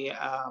a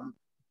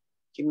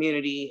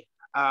community.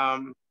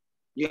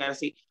 You got to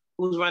see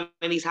who's running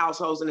these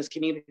households in this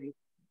community.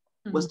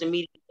 Mm-hmm. What's the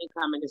median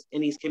income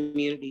in these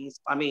communities?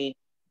 I mean,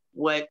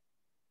 what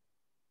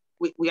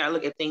we got to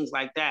look at things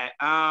like that.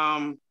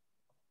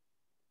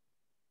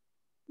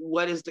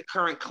 What is the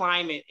current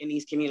climate in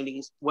these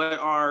communities? What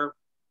are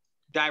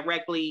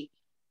directly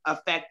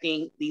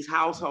affecting these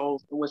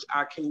households in which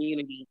our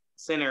community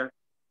center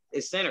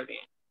is centered in,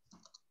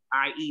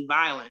 i.e.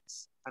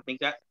 violence? I think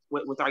that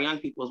with our young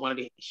people is one of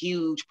the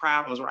huge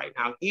problems right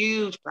now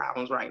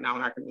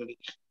in our community.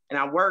 And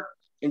I work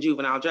in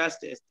juvenile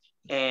justice,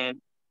 and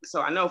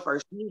so I know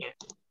firsthand.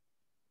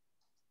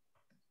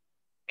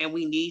 And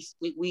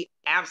we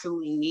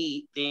absolutely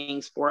need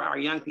things for our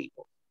young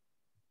people,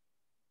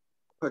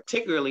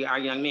 particularly our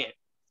young men.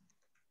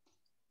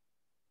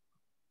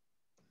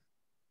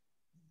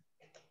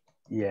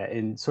 Yeah,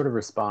 in sort of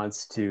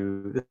response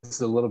to, this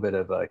is a little bit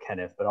of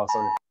Kenneth, but also.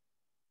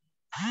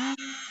 All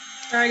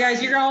right,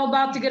 guys, you're all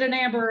about to get an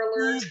Amber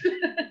Alert.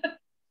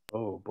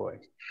 Oh boy.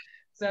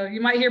 So you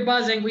might hear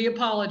buzzing, we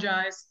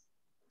apologize.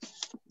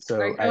 So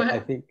right, I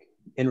think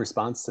in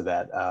response to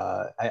that,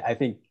 I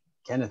think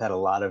Kenneth had a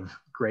lot of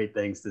great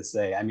things to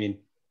say. I mean,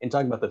 in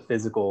talking about the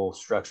physical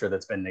structure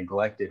that's been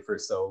neglected for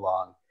so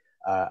long,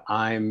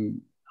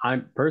 I'm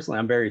personally,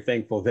 I'm very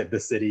thankful that the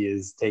city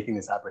is taking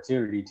this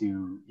opportunity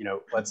to, you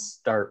know, let's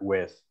start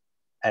with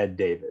Ed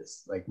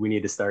Davis. Like, we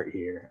need to start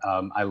here.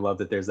 I love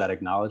that there's that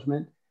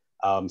acknowledgement.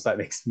 So that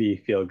makes me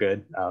feel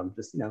good.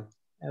 Just, you know,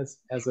 as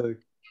a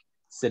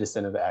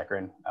citizen of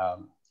Akron,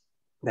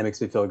 that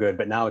makes me feel good.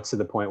 But now it's to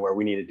the point where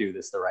we need to do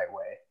this the right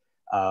way.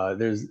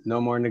 There's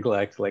no more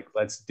neglect. Like,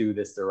 let's do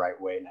this the right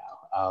way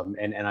now.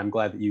 And I'm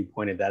glad that you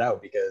pointed that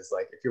out, because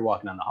like, if you're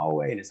walking down the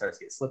hallway and it starts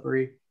to get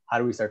slippery, how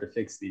do we start to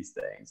fix these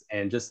things?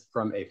 And just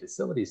from a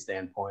facility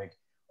standpoint,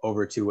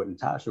 over to what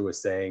Natasha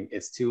was saying,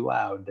 it's too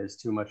loud. There's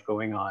too much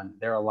going on.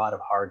 There are a lot of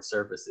hard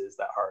surfaces,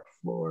 that hard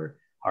floor,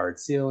 hard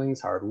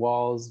ceilings, hard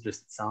walls,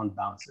 just sound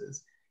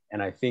bounces.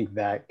 And I think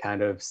that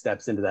kind of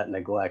steps into that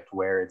neglect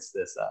where it's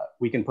this,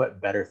 we can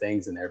put better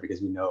things in there because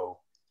we know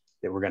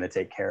that we're going to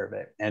take care of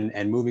it.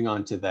 And moving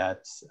on to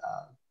that,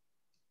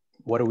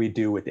 what do we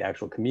do with the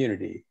actual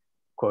community?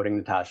 Quoting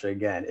Natasha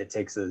again, it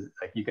takes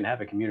like, you can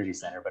have a community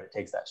center, but it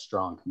takes that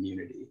strong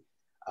community.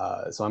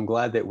 So I'm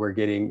glad that we're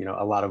getting, you know,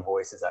 a lot of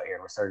voices out here.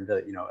 We're starting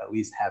to, you know, at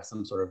least have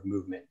some sort of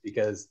movement,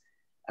 because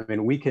I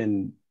mean, we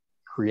can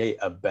create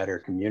a better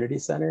community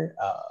center,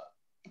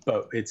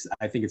 but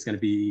I think it's going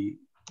to be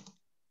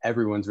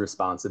everyone's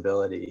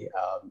responsibility,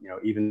 you know,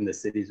 even the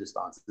city's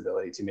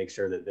responsibility to make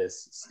sure that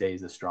this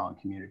stays a strong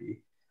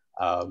community.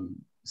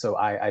 So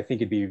I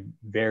think it'd be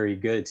very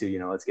good to, you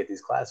know, let's get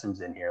these classrooms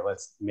in here.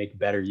 Let's make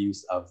better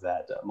use of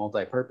that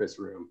multi-purpose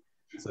room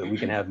so that we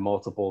can have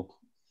multiple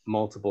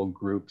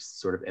groups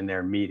sort of in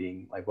their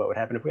meeting. Like, what would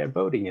happen if we had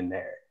voting in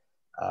there?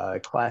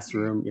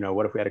 Classroom, you know,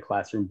 what if we had a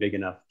classroom big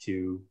enough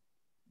to,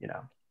 you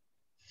know.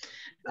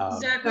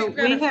 Zach, so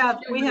we have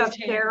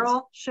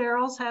Cheryl.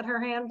 Cheryl's had her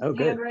hand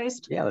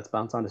raised. Yeah, let's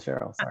bounce on to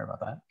Cheryl. Sorry about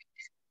that.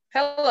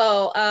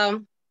 Hello,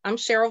 I'm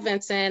Cheryl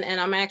Vincent, and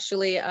I'm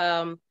actually,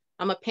 I'm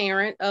a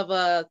parent of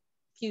a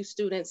few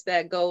students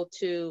that go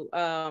to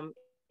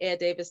Ed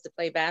Davis to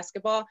play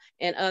basketball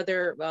and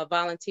other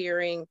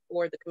volunteering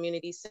for the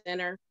community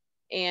center.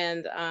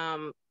 And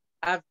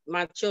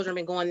my children have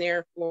been going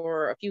there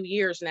for a few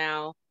years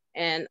now.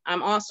 And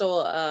I'm also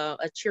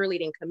a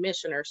cheerleading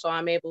commissioner. So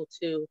I'm able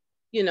to,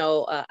 you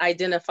know,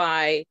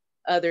 identify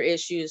other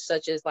issues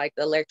such as like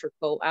the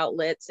electrical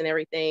outlets and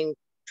everything,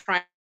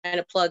 trying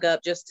to plug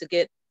up just to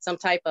get some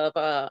type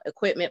of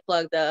equipment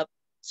plugged up.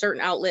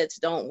 Certain outlets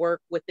don't work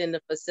within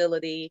the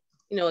facility.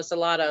 You know, it's a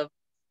lot of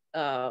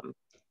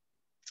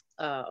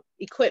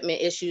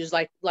equipment issues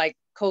like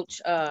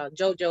Coach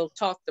JoJo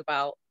talked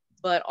about,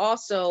 but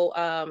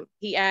also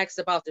he asked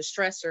about the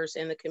stressors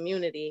in the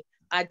community.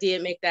 I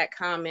did make that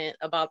comment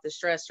about the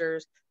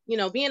stressors. You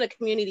know, being a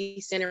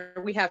community center,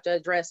 we have to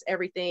address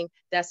everything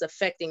that's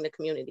affecting the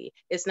community.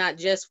 It's not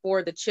just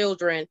for the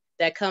children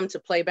that come to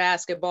play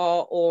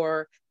basketball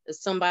or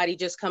somebody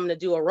just coming to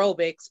do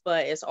aerobics,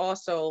 but it's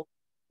also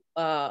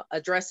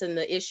addressing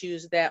the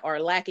issues that are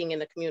lacking in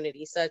the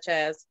community, such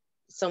as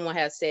someone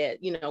has said,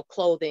 you know,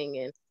 clothing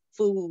and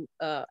food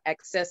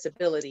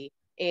accessibility,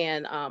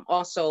 and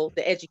also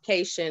the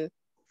education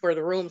for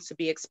the rooms to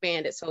be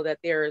expanded so that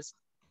there's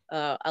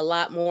a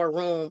lot more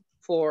room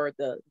for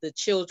the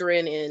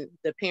children and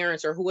the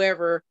parents or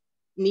whoever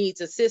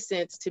needs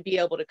assistance to be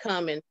able to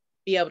come and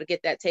be able to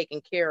get that taken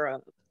care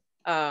of.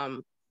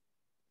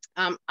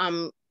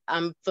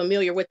 I'm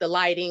familiar with the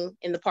lighting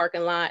in the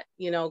parking lot,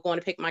 you know, going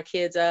to pick my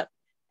kids up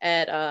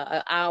at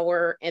an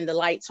hour and the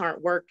lights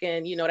aren't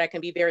working, you know, that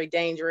can be very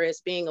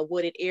dangerous. Being a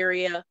wooded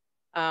area,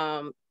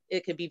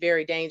 it could be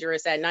very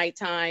dangerous at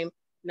nighttime,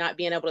 not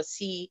being able to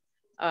see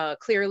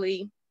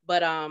clearly.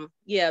 But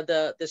yeah,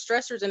 the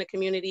stressors in the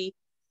community,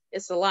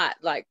 it's a lot,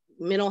 like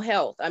mental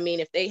health. I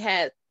mean, if they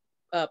had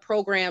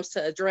programs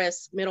to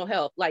address mental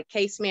health, like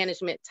case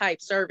management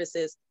type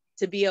services,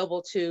 to be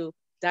able to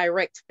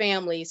direct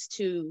families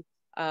to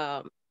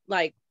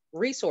like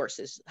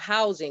resources,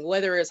 housing,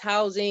 whether it's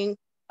housing,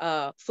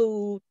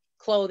 food,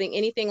 clothing,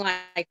 anything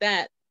like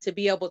that, to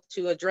be able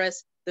to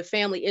address the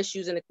family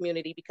issues in the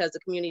community, because the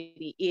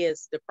community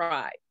is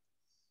deprived.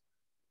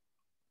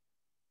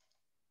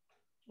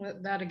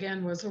 That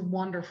again was a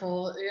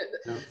wonderful.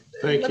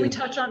 Thank you. Let me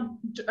touch on,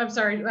 I'm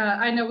sorry,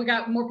 I know we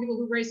got more people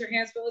who raised their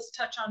hands, but let's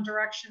touch on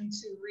direction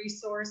to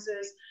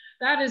resources.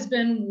 That has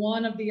been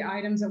one of the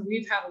items that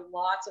we've had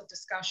lots of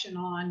discussion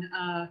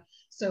on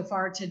so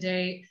far to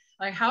date.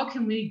 Like, how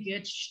can we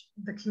get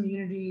the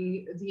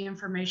community the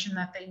information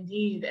that they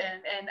need,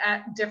 and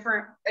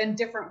in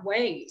different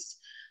ways?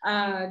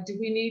 Do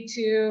we need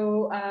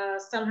to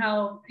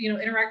somehow, you know,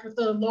 interact with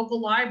the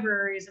local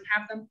libraries and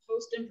have them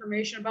post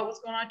information about what's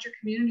going on at your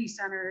community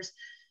centers?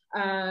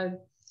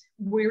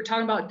 We were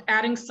talking about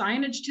adding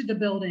signage to the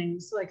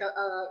buildings, like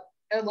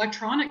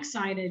electronic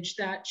signage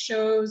that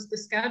shows the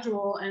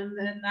schedule, and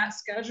then that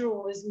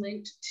schedule is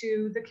linked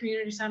to the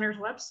community center's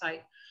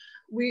website.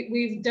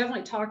 We've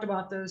definitely talked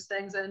about those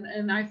things,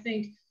 and I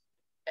think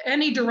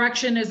any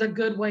direction is a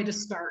good way to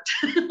start.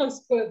 Let's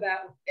put it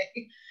that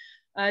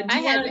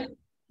way.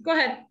 Go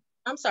ahead.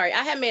 I'm sorry,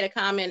 I had made a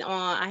comment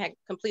on, I had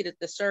completed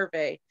the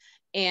survey,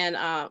 and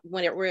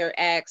when we were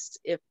asked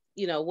if,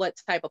 you know, what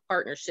type of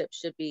partnership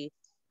should be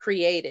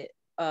created.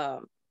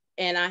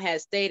 And I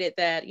had stated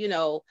that, you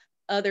know,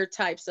 other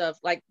types of,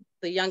 like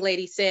the young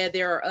lady said,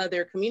 there are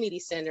other community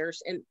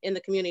centers in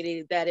the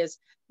community that is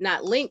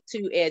not linked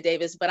to Ed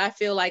Davis, but I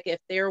feel like if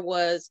there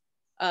was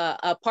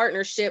a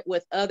partnership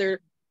with other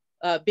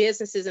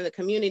businesses in the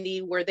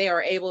community where they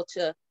are able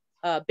to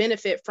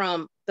benefit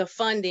from the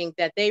funding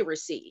that they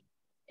receive,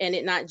 and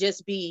it not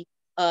just be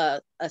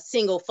a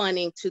single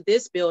funding to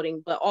this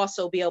building, but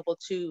also be able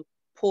to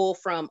pull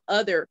from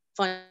other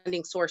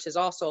funding sources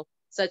also,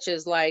 such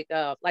as like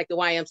the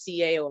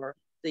YMCA or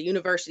the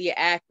University of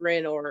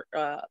Akron or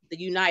the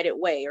United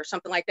Way or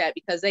something like that,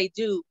 because they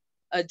do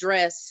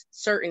address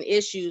certain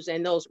issues,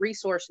 and those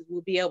resources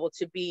will be able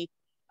to be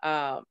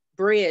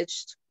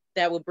bridged,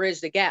 that will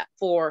bridge the gap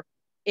for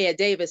Ed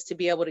Davis to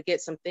be able to get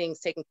some things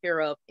taken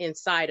care of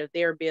inside of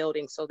their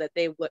building, so that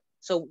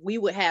we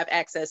would have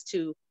access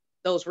to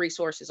those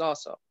resources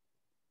also.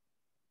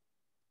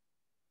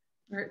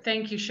 All right,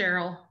 thank you,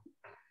 Cheryl.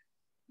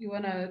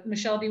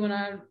 Michelle, do you want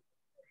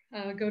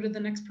to go to the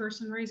next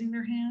person raising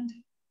their hand?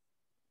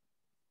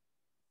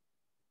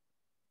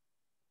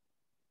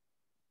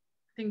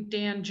 I think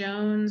Dan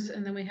Jones,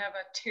 and then we have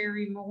a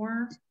Terry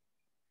Moore.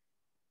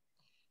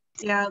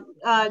 Yeah,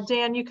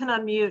 Dan, you can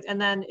unmute,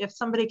 and then if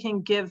somebody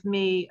can give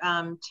me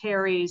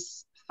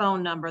Terry's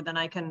phone number, then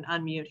I can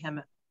unmute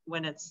him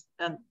when it's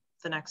the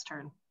next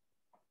turn.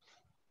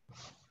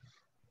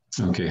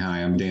 Okay, hi,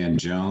 I'm Dan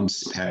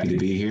Jones. Happy to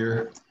be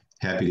here.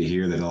 Happy to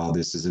hear that all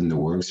this is in the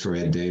works for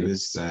Ed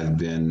Davis. I've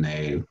been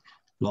a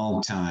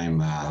long time,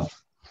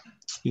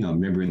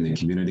 member in the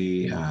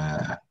community.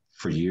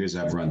 For years,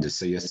 I've run the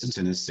Say Yes to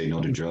Tennis, Say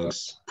No to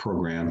Drugs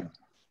program.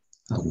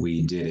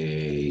 We did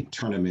a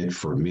tournament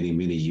for many,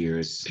 many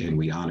years, and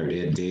we honored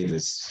Ed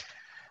Davis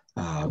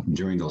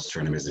during those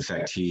tournaments. In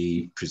fact,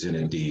 he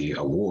presented the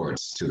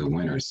awards to the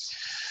winners.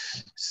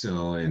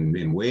 So,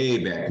 and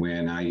way back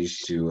when, I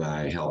used to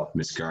help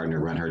Miss Gardner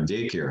run her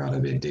daycare out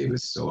of Ed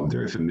Davis. So I'm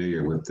very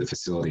familiar with the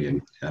facility,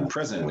 and I'm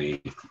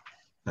presently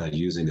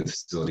using the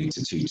facility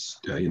to teach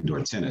indoor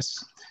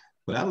tennis.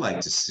 What I'd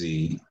like to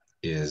see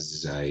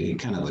is a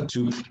kind of a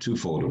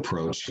twofold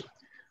approach.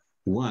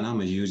 One,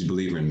 I'm a huge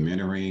believer in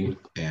mentoring,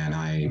 and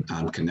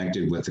I'm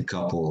connected with a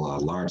couple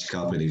large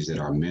companies that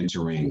are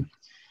mentoring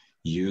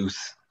youth,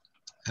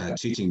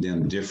 teaching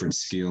them different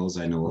skills.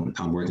 I know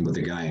I'm working with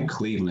a guy in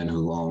Cleveland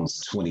who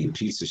owns 20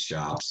 pizza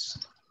shops,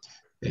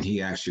 and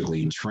he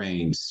actually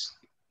trains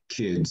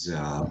kids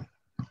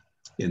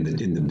in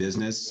the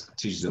business,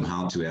 teaches them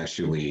how to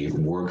actually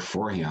work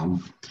for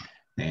him.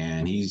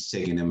 And he's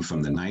taking them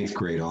from the 9th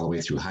grade all the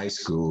way through high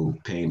school,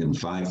 paying them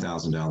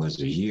 $5,000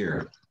 a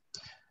year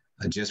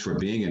just for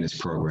being in this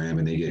program.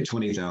 And they get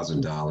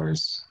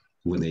 $20,000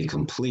 when they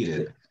complete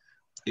it.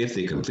 If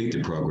they complete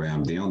the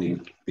program, the only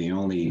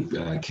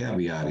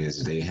caveat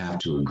is they have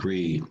to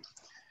agree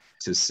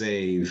to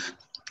save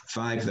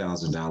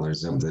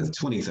 $5,000 of the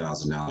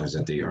 $20,000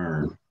 that they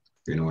earn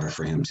in order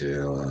for him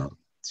to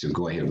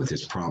go ahead with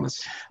his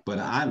promise. But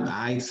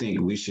I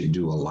think we should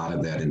do a lot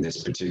of that in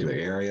this particular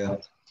area.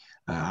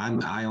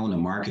 I own a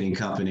marketing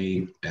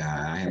company.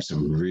 I have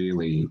some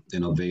really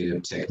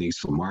innovative techniques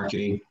for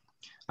marketing.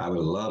 I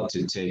would love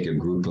to take a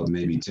group of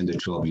maybe 10 to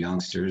 12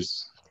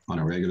 youngsters on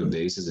a regular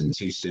basis and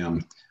teach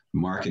them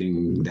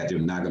marketing that they're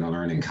not going to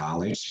learn in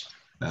college.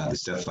 The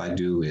stuff I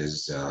do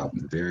is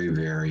very,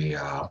 very,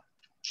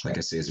 like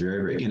I say, it's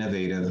very, very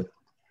innovative.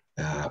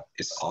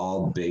 It's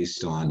all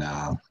based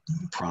on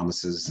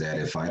promises that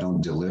if I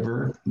don't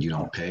deliver, you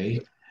don't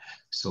pay.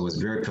 So it's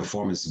very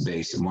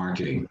performance-based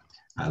marketing.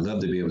 I love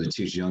to be able to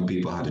teach young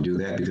people how to do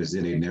that because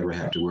then they never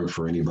have to work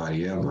for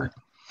anybody ever.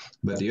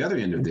 But the other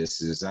end of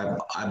this is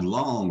I'd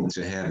long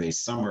to have a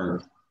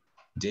summer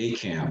day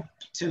camp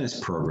tennis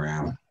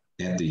program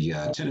at the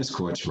tennis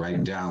courts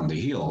right down the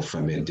hill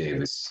from Ed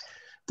Davis.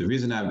 The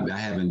reason I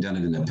haven't done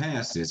it in the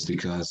past is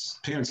because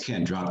parents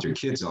can't drop their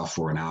kids off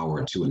for an hour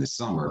or two in the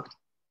summer.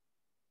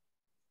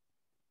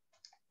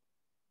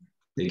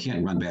 They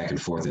can't run back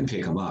and forth and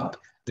pick them up.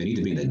 They need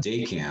to be in a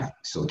day camp.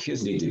 So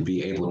kids need to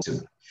be able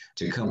to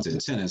come to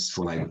tennis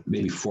for like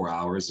maybe 4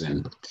 hours,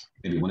 and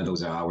maybe one of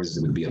those hours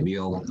would be a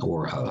meal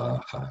or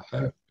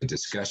a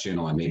discussion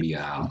on maybe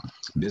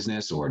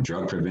business or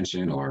drug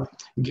prevention or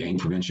gang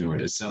prevention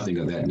or something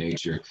of that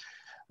nature.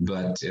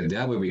 But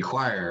that would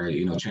require,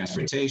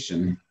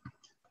 transportation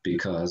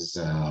because,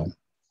 a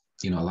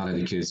lot of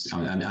the kids,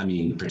 I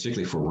mean,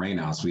 particularly for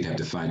rainouts, we'd have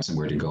to find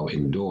somewhere to go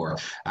indoor.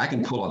 I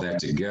can pull all that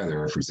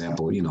together. For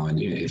example, and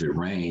if it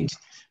rained,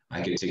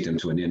 I could take them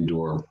to an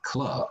indoor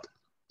club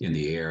in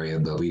the area,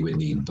 but we would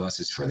need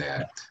buses for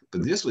that.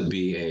 But this would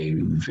be a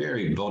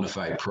very bona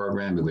fide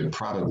program. It would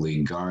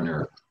probably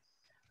garner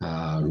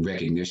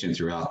recognition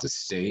throughout the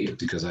state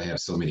because I have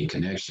so many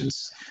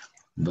connections.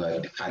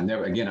 But I've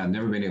never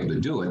been able to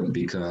do it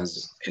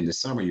because in the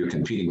summer you're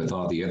competing with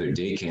all the other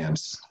day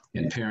camps,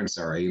 and parents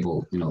are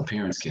able,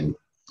 parents can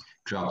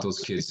drop those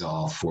kids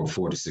off for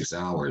 4 to 6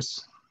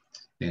 hours,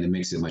 and it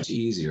makes it much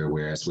easier.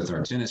 Whereas with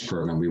our tennis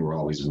program, we were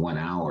always 1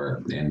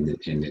 hour, and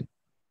it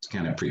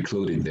kind of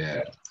precluded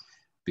that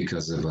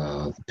because of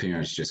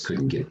parents just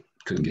couldn't get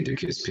their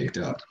kids picked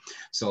up.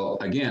 So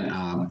again,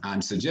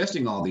 I'm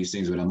suggesting all these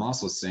things, but I'm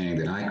also saying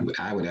that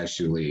I would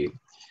actually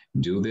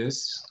do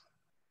this.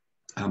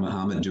 I'm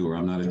a doer.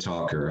 I'm not a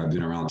talker. I've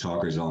been around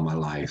talkers all my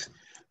life,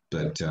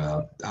 but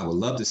I would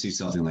love to see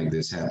something like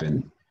this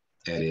happen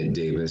at Ed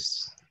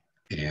Davis.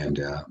 And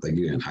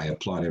again, I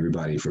applaud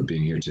everybody for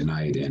being here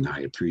tonight, and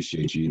I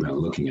appreciate you even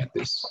looking at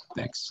this.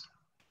 Thanks.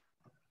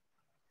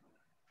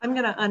 I'm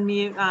going to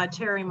unmute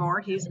Terry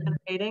Moore. He's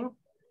innovating.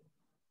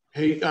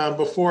 Hey,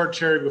 before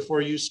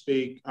you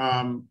speak,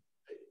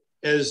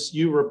 as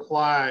you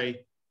reply,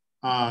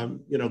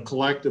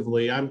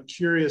 collectively, I'm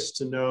curious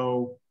to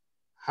know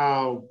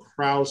how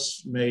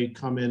Krause may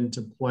come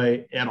into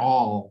play at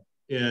all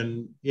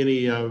in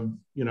any of,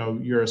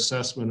 your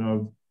assessment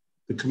of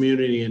the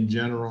community in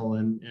general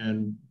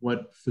and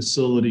what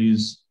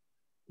facilities,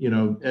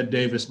 Ed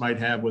Davis might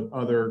have with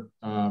other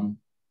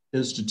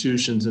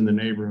institutions in the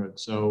neighborhood.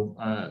 So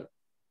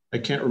I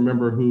can't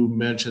remember who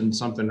mentioned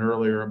something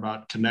earlier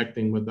about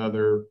connecting with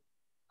other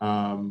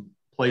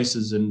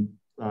places and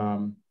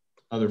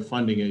other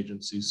funding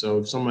agencies. So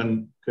if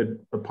someone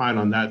could opine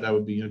on that, that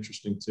would be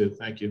interesting too.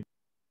 Thank you.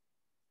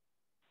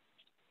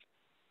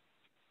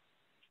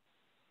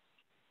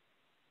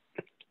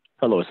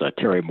 Hello, it's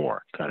Terry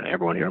Moore. Can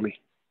everyone hear me?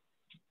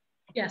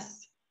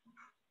 Yes.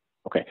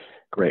 Okay,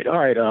 great. All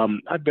right,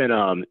 I've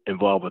been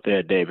involved with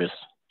Ed Davis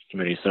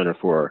Community Center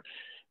for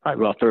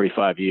about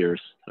 35 years.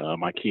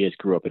 My kids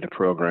grew up in the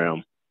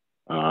program.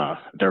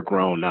 They're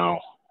grown now.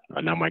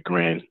 Now my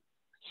grandson,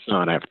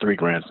 I have 3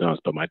 grandsons,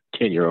 but my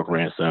 10-year-old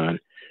grandson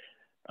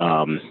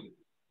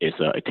is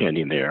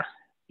attending there,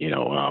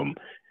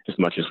 as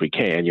much as we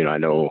can. I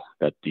know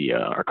that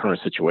our current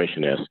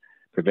situation has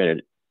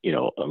prevented,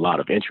 a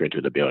lot of entry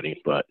into the building,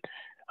 but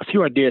a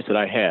few ideas that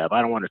I have,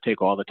 I don't want to take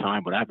all the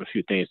time, but I have a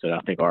few things that I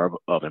think are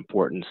of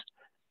importance.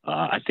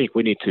 I think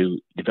we need to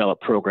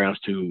develop programs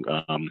to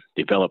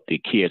develop the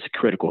kids'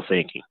 critical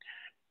thinking.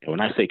 And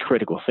when I say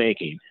critical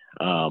thinking,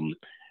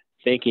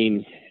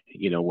 thinking,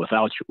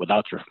 without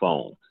your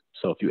phone.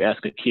 So if you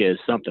ask a kid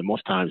something,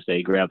 most times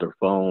they grab their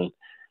phone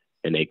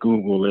and they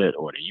Google it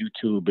or they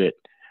YouTube it.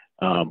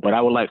 But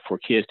I would like for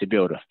kids to be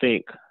able to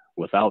think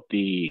without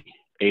the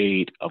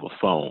aid of a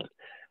phone.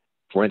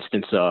 For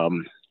instance,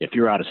 if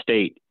you're out of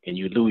state and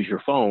you lose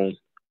your phone,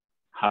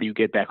 how do you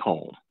get back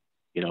home?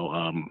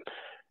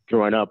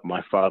 Growing up,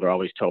 my father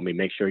always told me,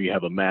 make sure you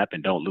have a map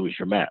and don't lose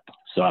your map.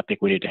 So I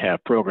think we need to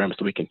have programs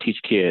so we can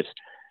teach kids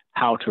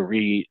how to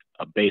read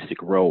a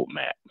basic road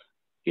map.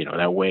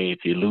 That way,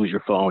 if you lose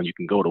your phone, you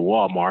can go to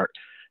Walmart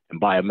and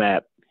buy a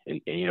map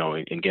and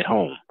get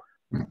home.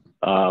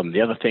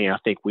 The other thing, I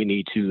think we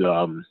need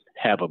to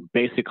have a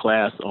basic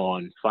class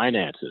on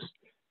finances.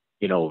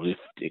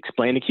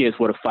 Explain to kids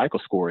what a FICO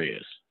score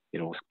is.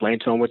 Explain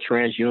to them what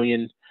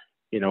TransUnion,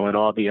 and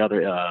all the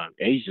other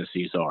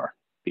agencies are,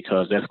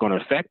 because that's going to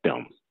affect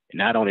them. And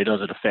not only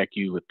does it affect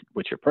you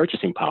with your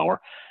purchasing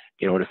power,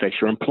 you know, it affects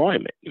your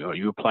employment. You know,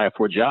 you apply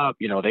for a job,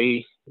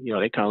 they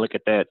kind of look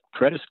at that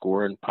credit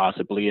score and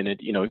possibly, and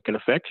it can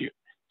affect you.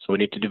 So we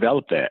need to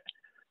develop that.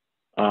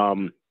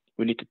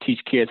 We need to teach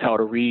kids how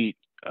to read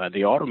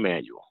the auto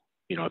manual.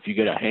 You know, if you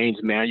get a Haynes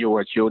manual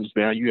or a Children's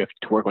manual, you have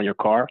to work on your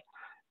car.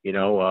 You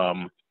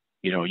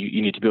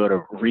need to be able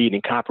to read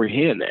and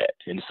comprehend that.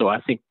 And so I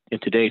think in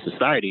today's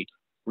society,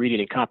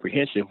 reading and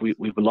comprehension,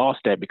 we've lost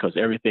that because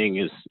everything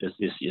is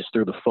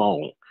through the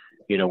phone.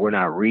 You know, we're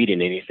not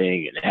reading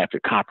anything and have to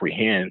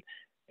comprehend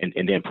and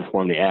then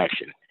perform the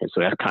action. And so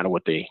that's kind of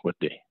what the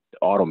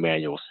auto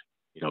manuals,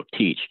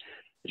 teach,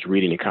 is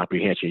reading and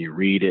comprehension. You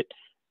read it,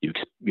 you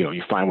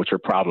find what your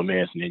problem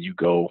is, and then you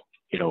go,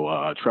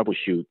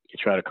 troubleshoot and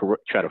try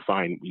to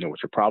find,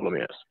 what your problem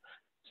is.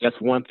 So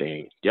that's one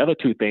thing. The other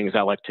two things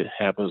I like to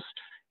have us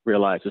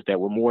realize is that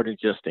we're more than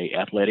just an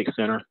athletic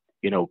center.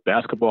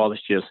 Basketball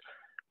is just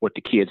what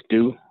the kids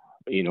do,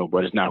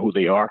 but it's not who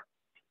they are.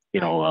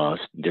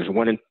 There's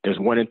one in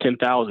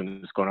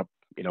 10,000 that's going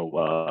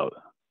to,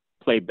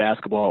 play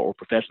basketball or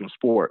professional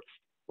sport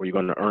where you're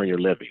going to earn your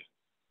living.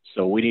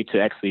 So we need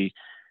to actually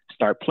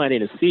start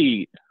planting a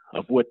seed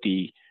of what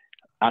the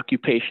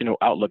Occupational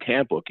Outlook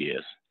Handbook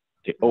is,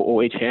 the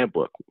OOH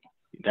Handbook.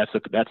 That's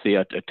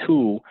a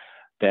tool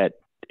that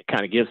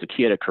kind of gives the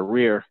kid a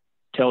career,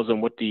 tells them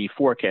what the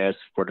forecast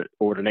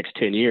over the next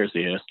 10 years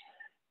is,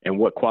 and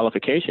what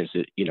qualifications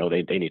they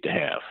need to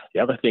have.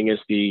 The other thing is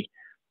the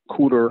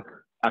Cooter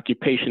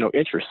Occupational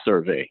Interest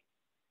Survey.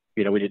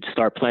 We need to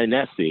start planting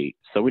that seed.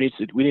 So we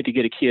need to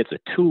get the kids a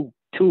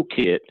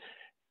toolkit,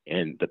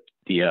 and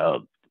the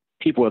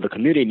people of the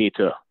community need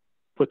to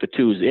put the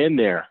tools in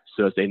there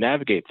so as they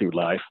navigate through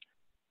life,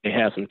 they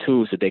have some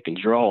tools that they can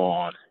draw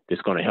on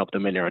that's going to help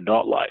them in their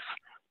adult life.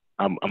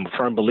 I'm a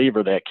firm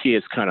believer that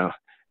kids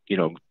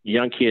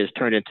young kids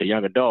turn into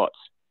young adults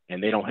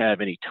and they don't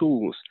have any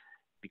tools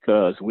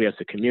because we as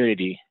a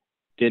community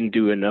didn't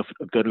do a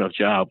good enough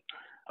job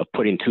of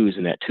putting tools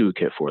in that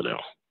toolkit for them.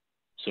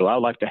 So I'd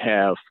like to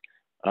have,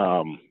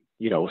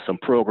 some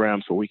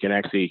programs where we can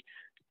actually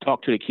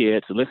talk to the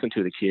kids, listen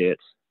to the kids.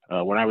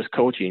 When I was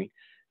coaching,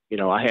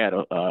 I had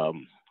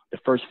the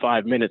first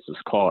 5 minutes was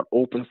called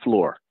open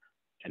floor.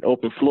 And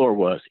open floor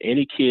was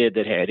any kid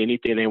that had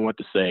anything they want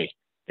to say,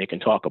 they can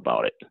talk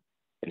about it.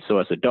 And so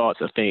as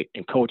adults, I think,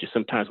 and coaches,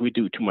 sometimes we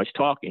do too much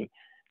talking.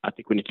 I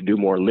think we need to do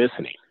more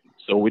listening.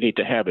 So we need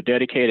to have a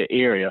dedicated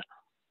area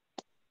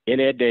in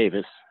Ed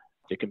Davis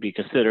that can be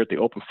considered the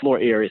open floor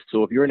area.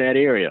 So if you're in that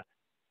area,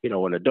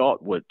 an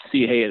adult would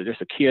see, hey,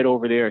 there's a kid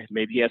over there.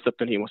 Maybe he has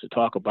something he wants to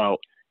talk about,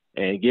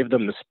 and give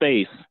them the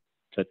space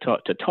to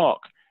talk.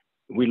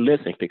 We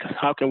listen, because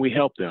how can we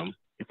help them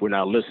if we're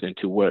not listening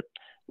to what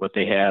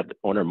they have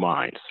on their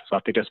minds? So I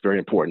think that's very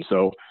important.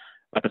 So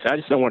like I said, I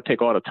just don't want to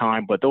take all the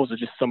time, but those are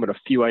just some of the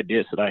few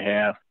ideas that I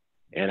have.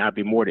 And I'd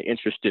be more than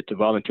interested to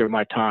volunteer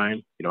my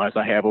time, as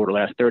I have over the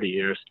last 30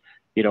 years,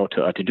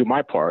 to do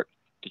my part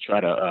to try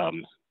to,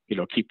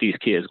 keep these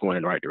kids going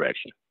in the right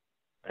direction.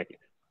 Thank you.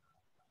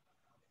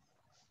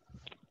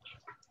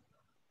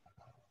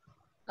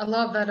 I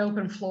love that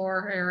open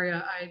floor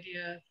area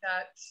idea.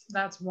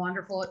 That's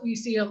wonderful. You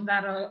see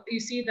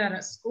that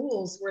at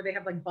schools where they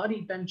have like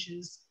buddy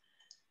benches,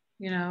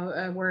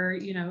 where,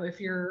 if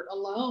you're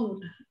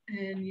alone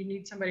and you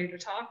need somebody to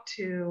talk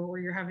to, or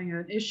you're having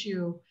an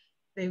issue,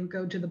 they would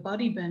go to the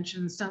buddy bench,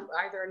 and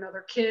either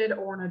another kid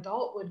or an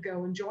adult would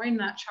go and join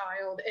that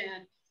child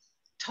and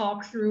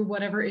talk through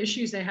whatever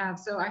issues they have.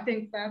 So I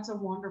think that's a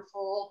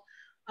wonderful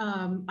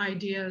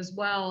idea as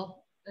well.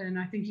 And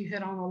I think you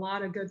hit on a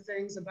lot of good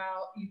things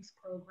about youth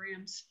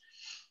programs.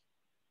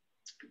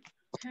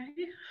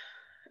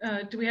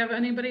 Okay. Do we have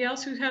anybody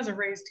else who has a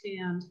raised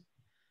hand?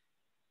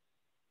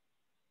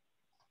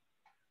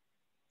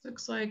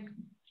 Looks like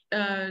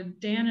Dan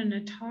and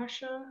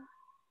Natasha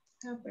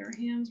have their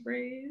hands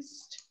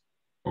raised.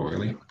 Oh,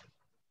 really?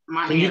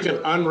 You can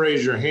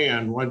unraise your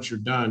hand. Once you're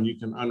done, you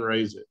can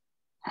unraise it.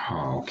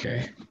 Oh,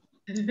 okay.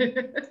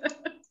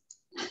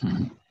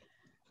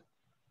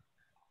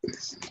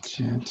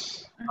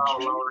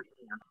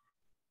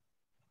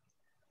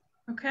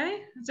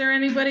 Okay. Is there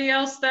anybody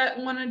else that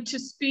wanted to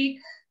speak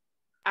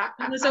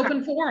in this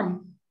open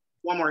forum?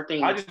 One more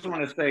thing. I just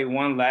want to say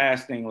one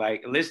last thing,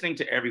 like listening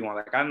to everyone,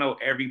 like I know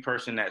every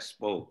person that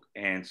spoke.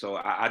 And so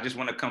I just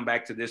want to come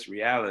back to this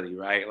reality,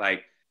 right?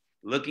 Like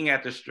looking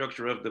at the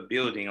structure of the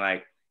building,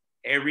 like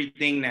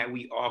everything that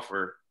we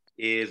offer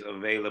is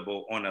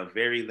available on a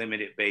very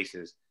limited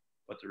basis.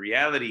 But the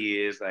reality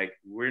is, like,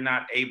 we're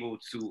not able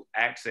to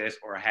access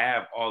or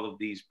have all of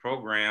these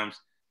programs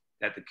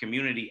that the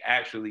community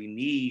actually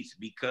needs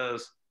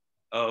because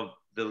of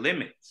the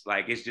limits.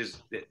 Like, it's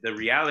just, the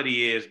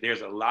reality is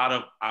there's a lot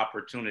of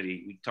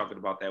opportunity. We talked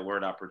about that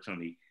word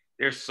opportunity.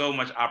 There's so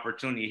much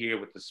opportunity here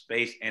with the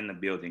space and the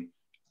building.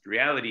 The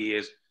reality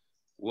is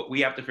what we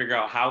have to figure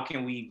out, how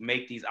can we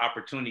make these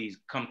opportunities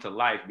come to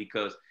life?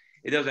 Because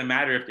it doesn't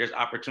matter if there's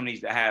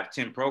opportunities to have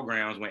 10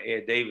 programs when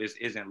Ed Davis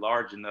isn't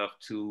large enough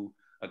to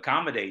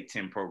accommodate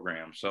 10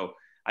 programs. So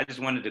I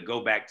just wanted to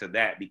go back to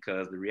that,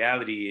 because the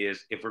reality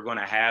is if we're going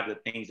to have the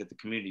things that the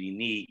community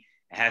need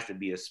It has to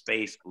be a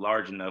space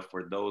large enough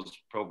for those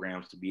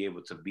programs to be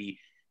able to be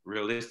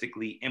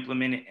realistically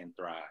implemented and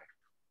thrive.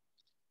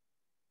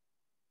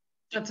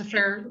 That's a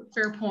fair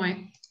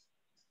point.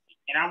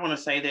 And I want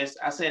to say this,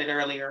 I said it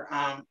earlier,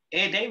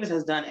 Ed Davis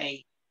has done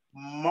a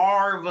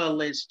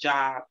marvelous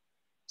job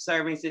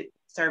serving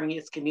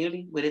its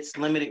community with its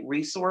limited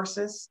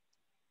resources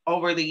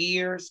over the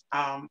years.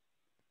 I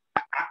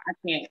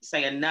can't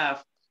say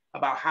enough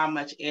about how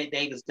much Ed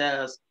Davis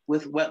does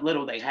with what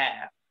little they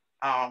have.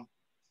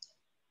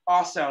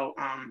 Also,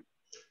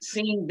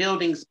 seeing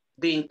buildings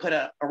being put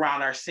up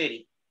around our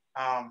city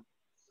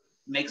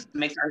makes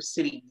our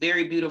city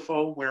very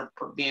beautiful. We're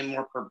being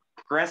more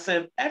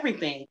progressive,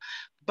 everything.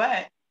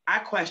 But I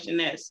question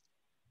this.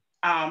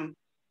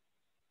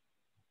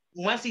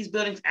 Once these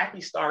buildings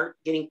actually start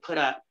getting put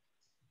up,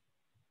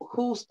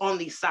 who's on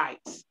these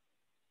sites?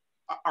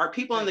 Are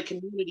people in the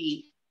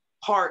community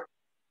part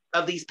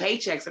of these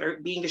paychecks that are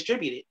being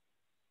distributed?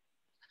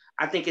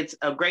 I think it's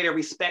a greater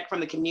respect from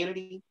the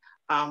community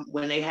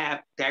when they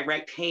have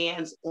direct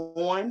hands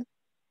on.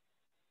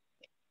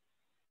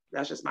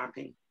 That's just my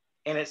opinion.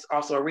 And it's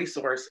also a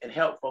resource and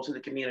helpful to the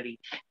community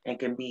and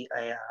can be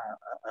a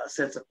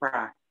sense of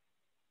pride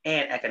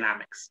and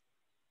economics.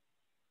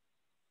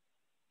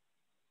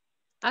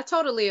 I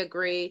totally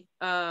agree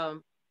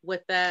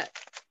with that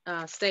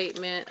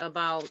statement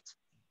about,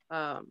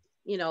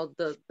 you know,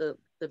 the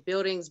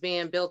buildings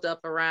being built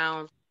up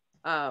around.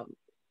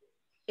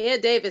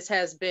 Ed Davis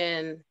has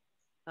been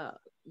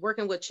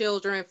working with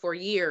children for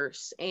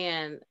years,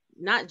 and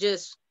not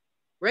just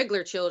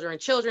regular children,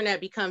 children that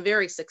become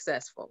very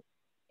successful.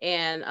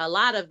 And a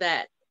lot of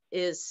that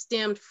is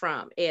stemmed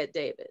from Ed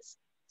Davis.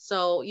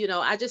 So, you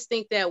know, I just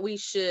think that we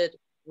should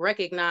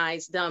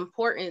recognize the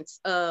importance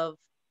of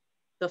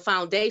the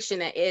foundation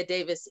that Ed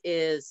Davis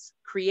is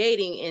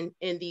creating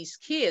in these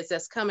kids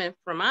that's coming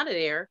from out of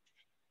there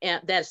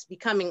and that's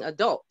becoming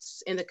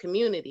adults in the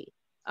community.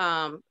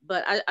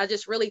 But I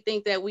just really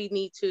think that we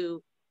need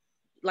to,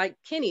 like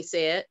Kenny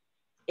said,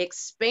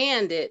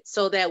 expand it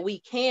so that we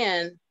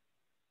can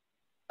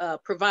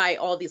provide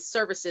all these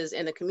services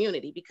in the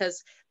community,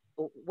 because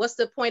what's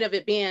the point of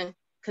it being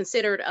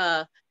considered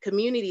a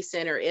community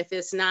center if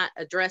it's not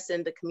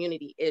addressing the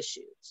community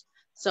issues?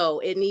 So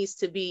it needs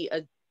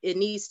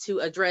to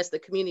address the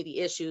community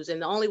issues.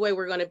 And the only way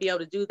we're going to be able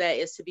to do that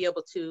is to be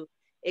able to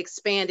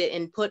expand it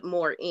and put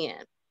more in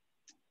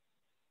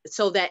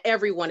so that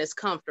everyone is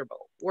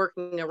comfortable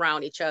working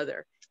around each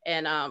other.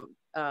 And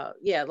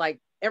yeah, like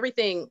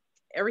everything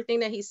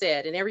that he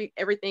said and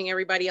everything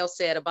everybody else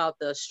said about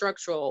the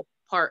structural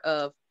part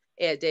of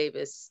Ed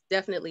Davis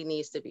definitely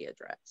needs to be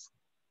addressed.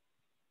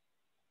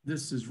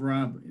 This is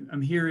Rob.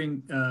 I'm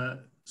hearing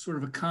sort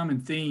of a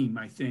common theme,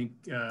 I think,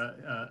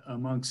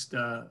 amongst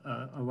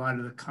a lot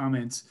of the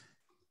comments.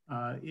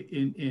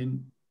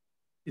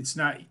 It's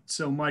not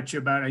so much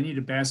about, I need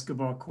a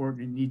basketball court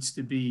and it needs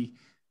to be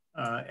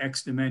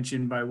X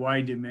dimension by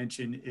Y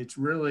dimension. It's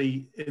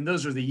really, and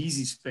those are the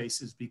easy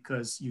spaces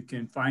because you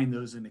can find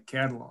those in the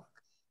catalog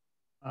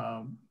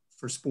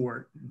for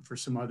sport and for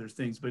some other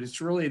things. But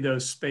it's really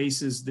those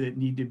spaces that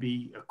need to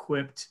be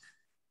equipped,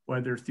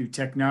 whether through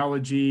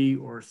technology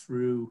or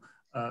through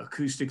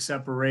acoustic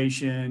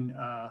separation,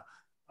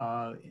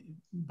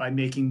 by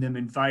making them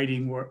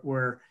inviting,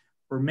 where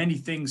many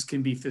things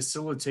can be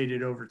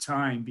facilitated over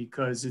time,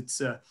 because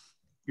it's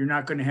you're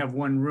not going to have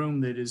one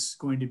room that is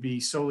going to be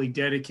solely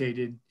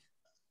dedicated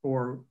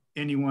for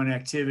any one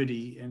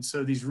activity. And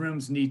so these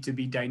rooms need to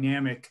be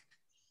dynamic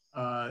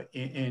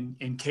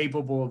and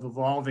capable of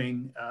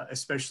evolving,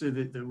 especially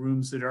the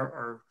rooms that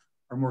are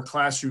more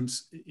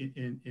classrooms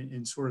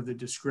in sort of the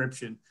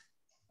description,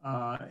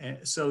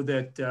 so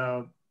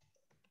that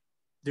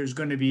there's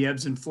going to be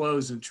ebbs and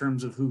flows in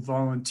terms of who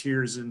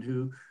volunteers and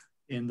who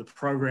in the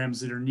programs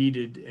that are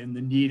needed and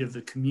the need of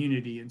the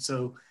community. And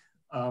so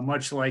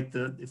much like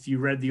if you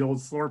read the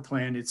old floor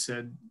plan, it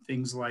said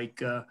things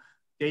like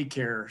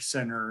daycare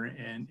center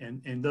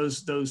and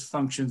those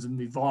functions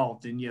have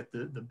evolved, and yet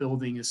the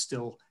building is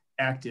still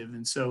active.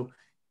 And so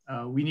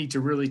we need to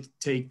really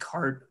take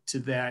heart to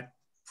that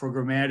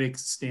programmatic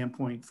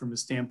standpoint, from a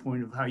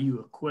standpoint of how you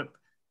equip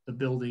the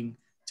building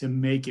to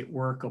make it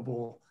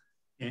workable,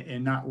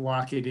 and not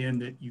lock it in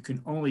that you can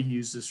only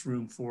use this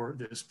room for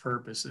this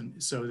purpose.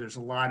 And so there's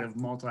a lot of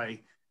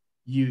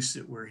multi-use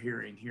that we're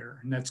hearing here,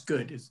 and that's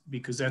good,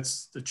 because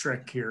that's the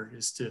trick here,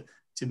 is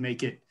to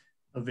make it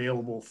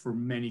available for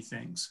many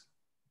things.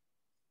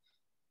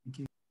 Thank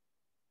you.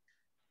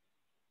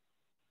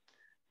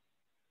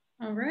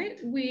 All right,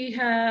 we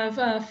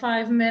have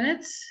 5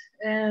 minutes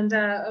and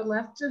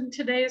left in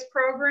today's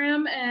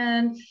program,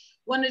 and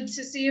wanted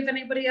to see if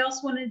anybody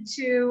else wanted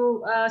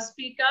to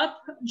speak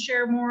up and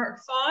share more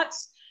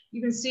thoughts.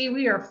 You can see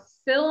we are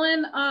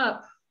filling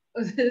up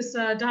this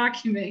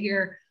document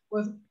here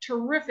with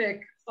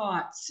terrific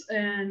thoughts,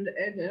 and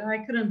I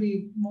couldn't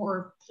be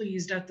more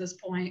pleased at this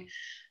point.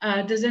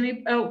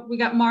 We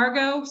got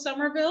Margot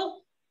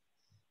Somerville.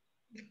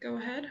 Go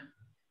ahead.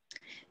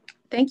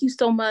 Thank you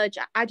so much.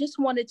 I just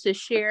wanted to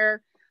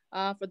share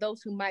For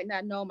those who might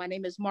not know, my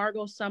name is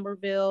Margot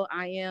Somerville.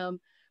 I am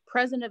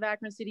president of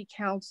Akron City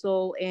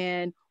Council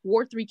and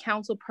Ward 3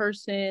 council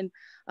person,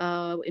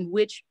 in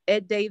which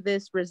Ed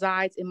Davis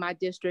resides in my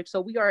district.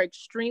 So we are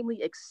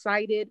extremely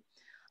excited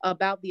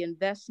about the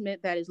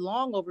investment that is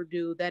long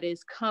overdue that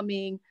is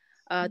coming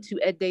to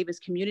Ed Davis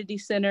Community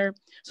Center.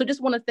 So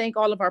just want to thank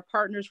all of our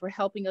partners for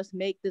helping us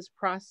make this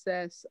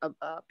process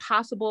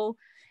possible.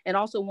 And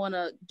also want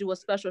to do a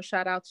special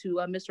shout out to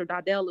Mr.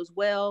 Dodell as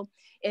well.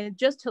 And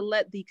just to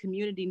let the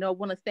community know,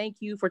 want to thank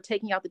you for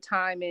taking out the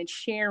time and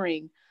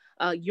sharing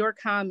your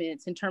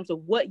comments in terms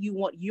of what you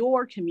want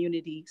your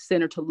community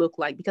center to look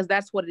like, because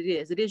that's what it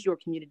is. It is your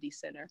community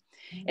center.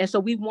 And so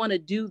we want to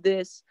do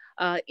this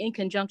in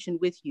conjunction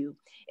with you.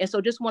 And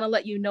so just want to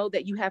let you know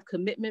that you have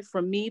commitment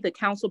from me, the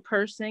council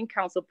person,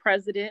 council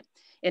president,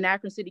 and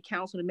Akron City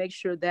Council, to make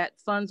sure that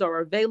funds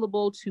are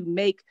available to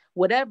make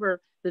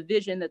whatever the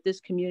vision that this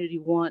community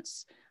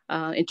wants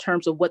in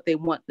terms of what they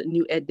want the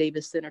new Ed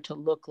Davis Center to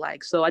look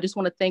like. So I just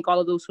want to thank all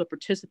of those who have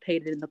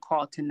participated in the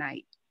call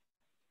tonight.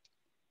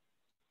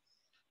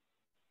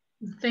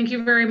 Thank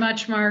you very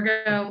much,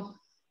 Margot.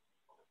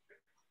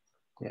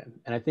 Yeah,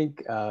 and I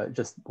think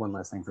just one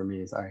last thing for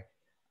me, sorry.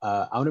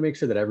 I want to make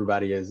sure that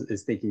everybody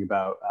is thinking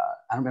about,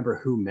 I don't remember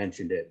who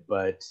mentioned it,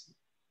 but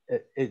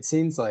it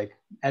seems like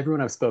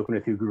everyone I've spoken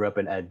with who grew up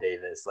in Ed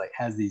Davis, like,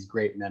 has these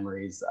great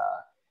memories,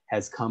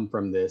 has come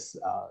from this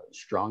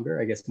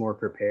stronger, I guess, more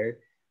prepared.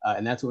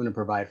 And that's what we're going to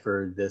provide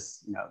for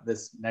this,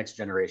 this next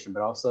generation,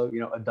 but also,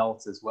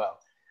 adults as well.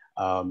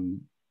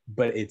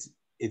 But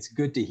it's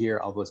good to hear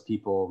all those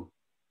people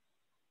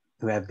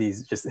who have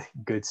these just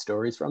good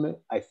stories from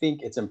it. I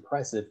think it's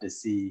impressive to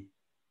see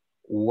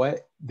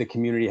what the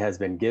community has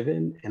been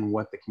given and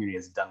what the community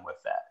has done with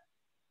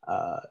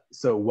that.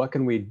 So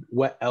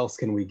what else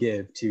can we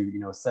give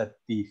to, set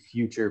the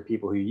future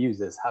people who use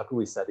this? How can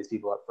we set these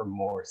people up for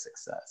more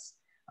success?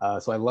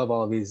 So I love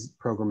all of these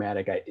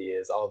programmatic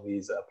ideas, all of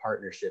these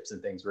partnerships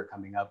and things we're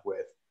coming up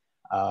with.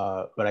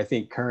 But I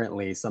think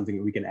currently something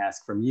that we can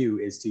ask from you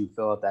is to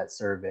fill out that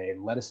survey,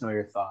 let us know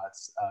your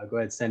thoughts. Go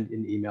ahead, send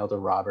an email to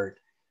Robert.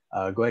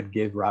 Go ahead,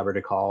 give Robert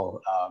a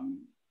call.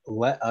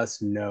 Let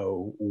us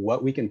know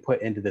what we can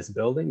put into this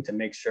building to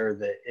make sure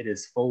that it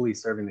is fully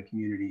serving the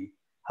community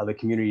how the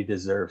community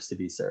deserves to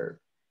be served.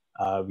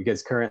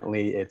 Because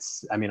currently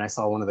I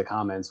saw one of the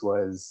comments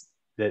was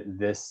that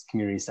this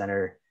community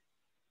center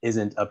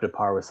isn't up to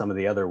par with some of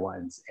the other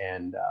ones.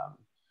 And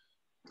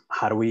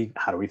how do we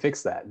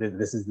fix that?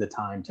 This is the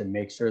time to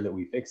make sure that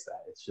we fix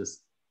that.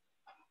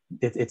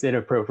 It's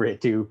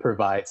inappropriate to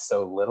provide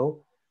so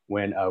little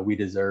when we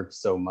deserve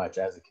so much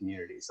as a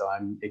community. So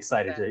I'm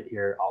excited to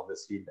hear all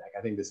this feedback.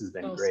 I think this has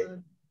been great.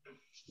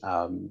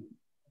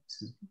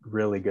 This is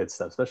really good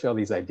stuff, especially all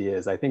these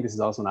ideas. I think this is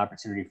also an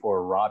opportunity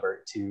for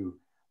Robert to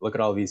look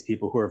at all these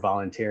people who are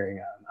volunteering.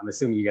 I'm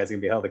assuming you guys are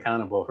gonna be held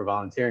accountable for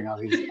volunteering all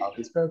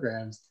these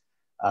programs,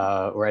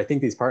 where I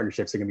think these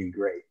partnerships are gonna be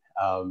great.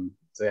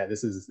 So yeah,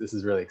 this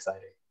is really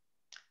exciting.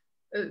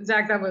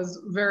 Zach, that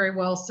was very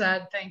well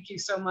said. Thank you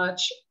so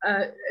much.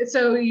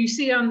 So you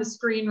see on the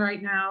screen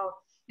right now,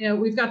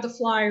 we've got the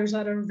flyers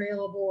that are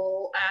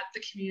available at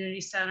the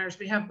community centers.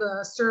 We have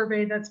the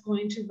survey that's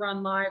going to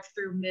run live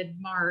through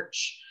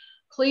mid-March.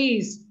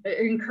 Please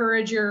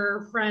encourage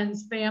your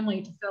friends,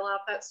 family to fill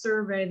out that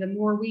survey. The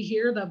more we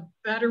hear, the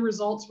better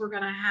results we're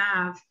going to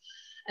have.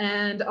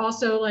 And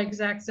also, like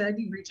Zach said,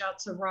 you reach out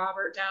to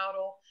Robert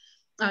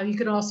Dowdle. You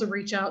can also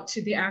reach out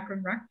to the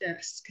Akron Rec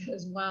Desk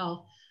as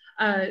well.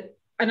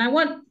 And I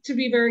want to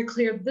be very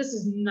clear, this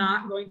is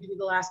not going to be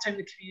the last time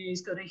the community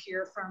is going to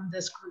hear from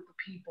this group of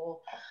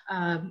people.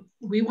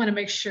 We want to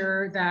make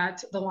sure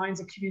that the lines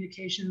of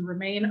communication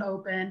remain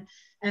open,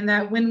 and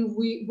that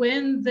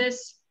when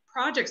this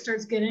project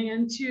starts getting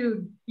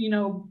into,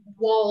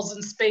 walls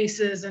and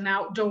spaces and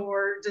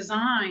outdoor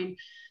design,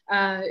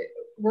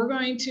 we're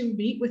going to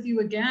meet with you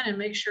again and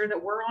make sure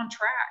that we're on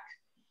track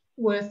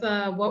with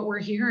what we're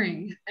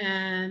hearing.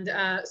 And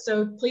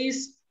so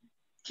please,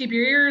 keep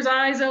your ears,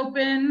 eyes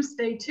open,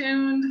 stay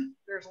tuned.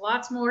 There's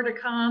lots more to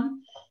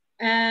come.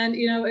 And,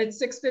 it's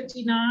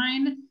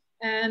 6:59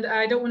 and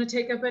I don't want to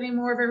take up any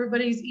more of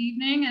everybody's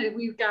evening. And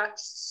we've got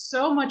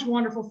so much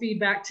wonderful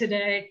feedback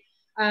today.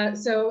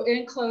 So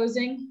in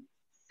closing,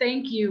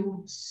 thank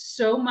you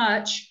so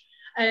much.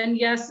 And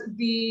yes,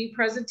 the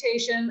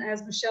presentation,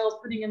 as Michelle's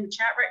putting in the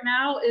chat right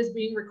now, is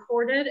being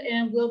recorded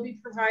and will be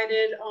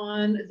provided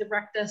on the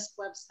Rec Desk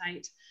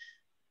website.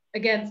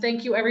 Again,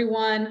 thank you,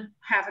 everyone.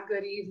 Have a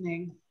good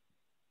evening.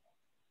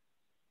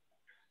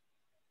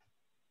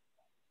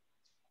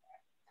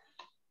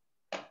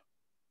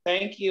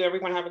 Thank you,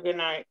 everyone. Have a good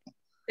night.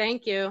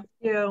 Thank you.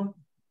 Thank you.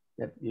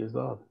 Yep, you as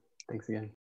well. Thanks again.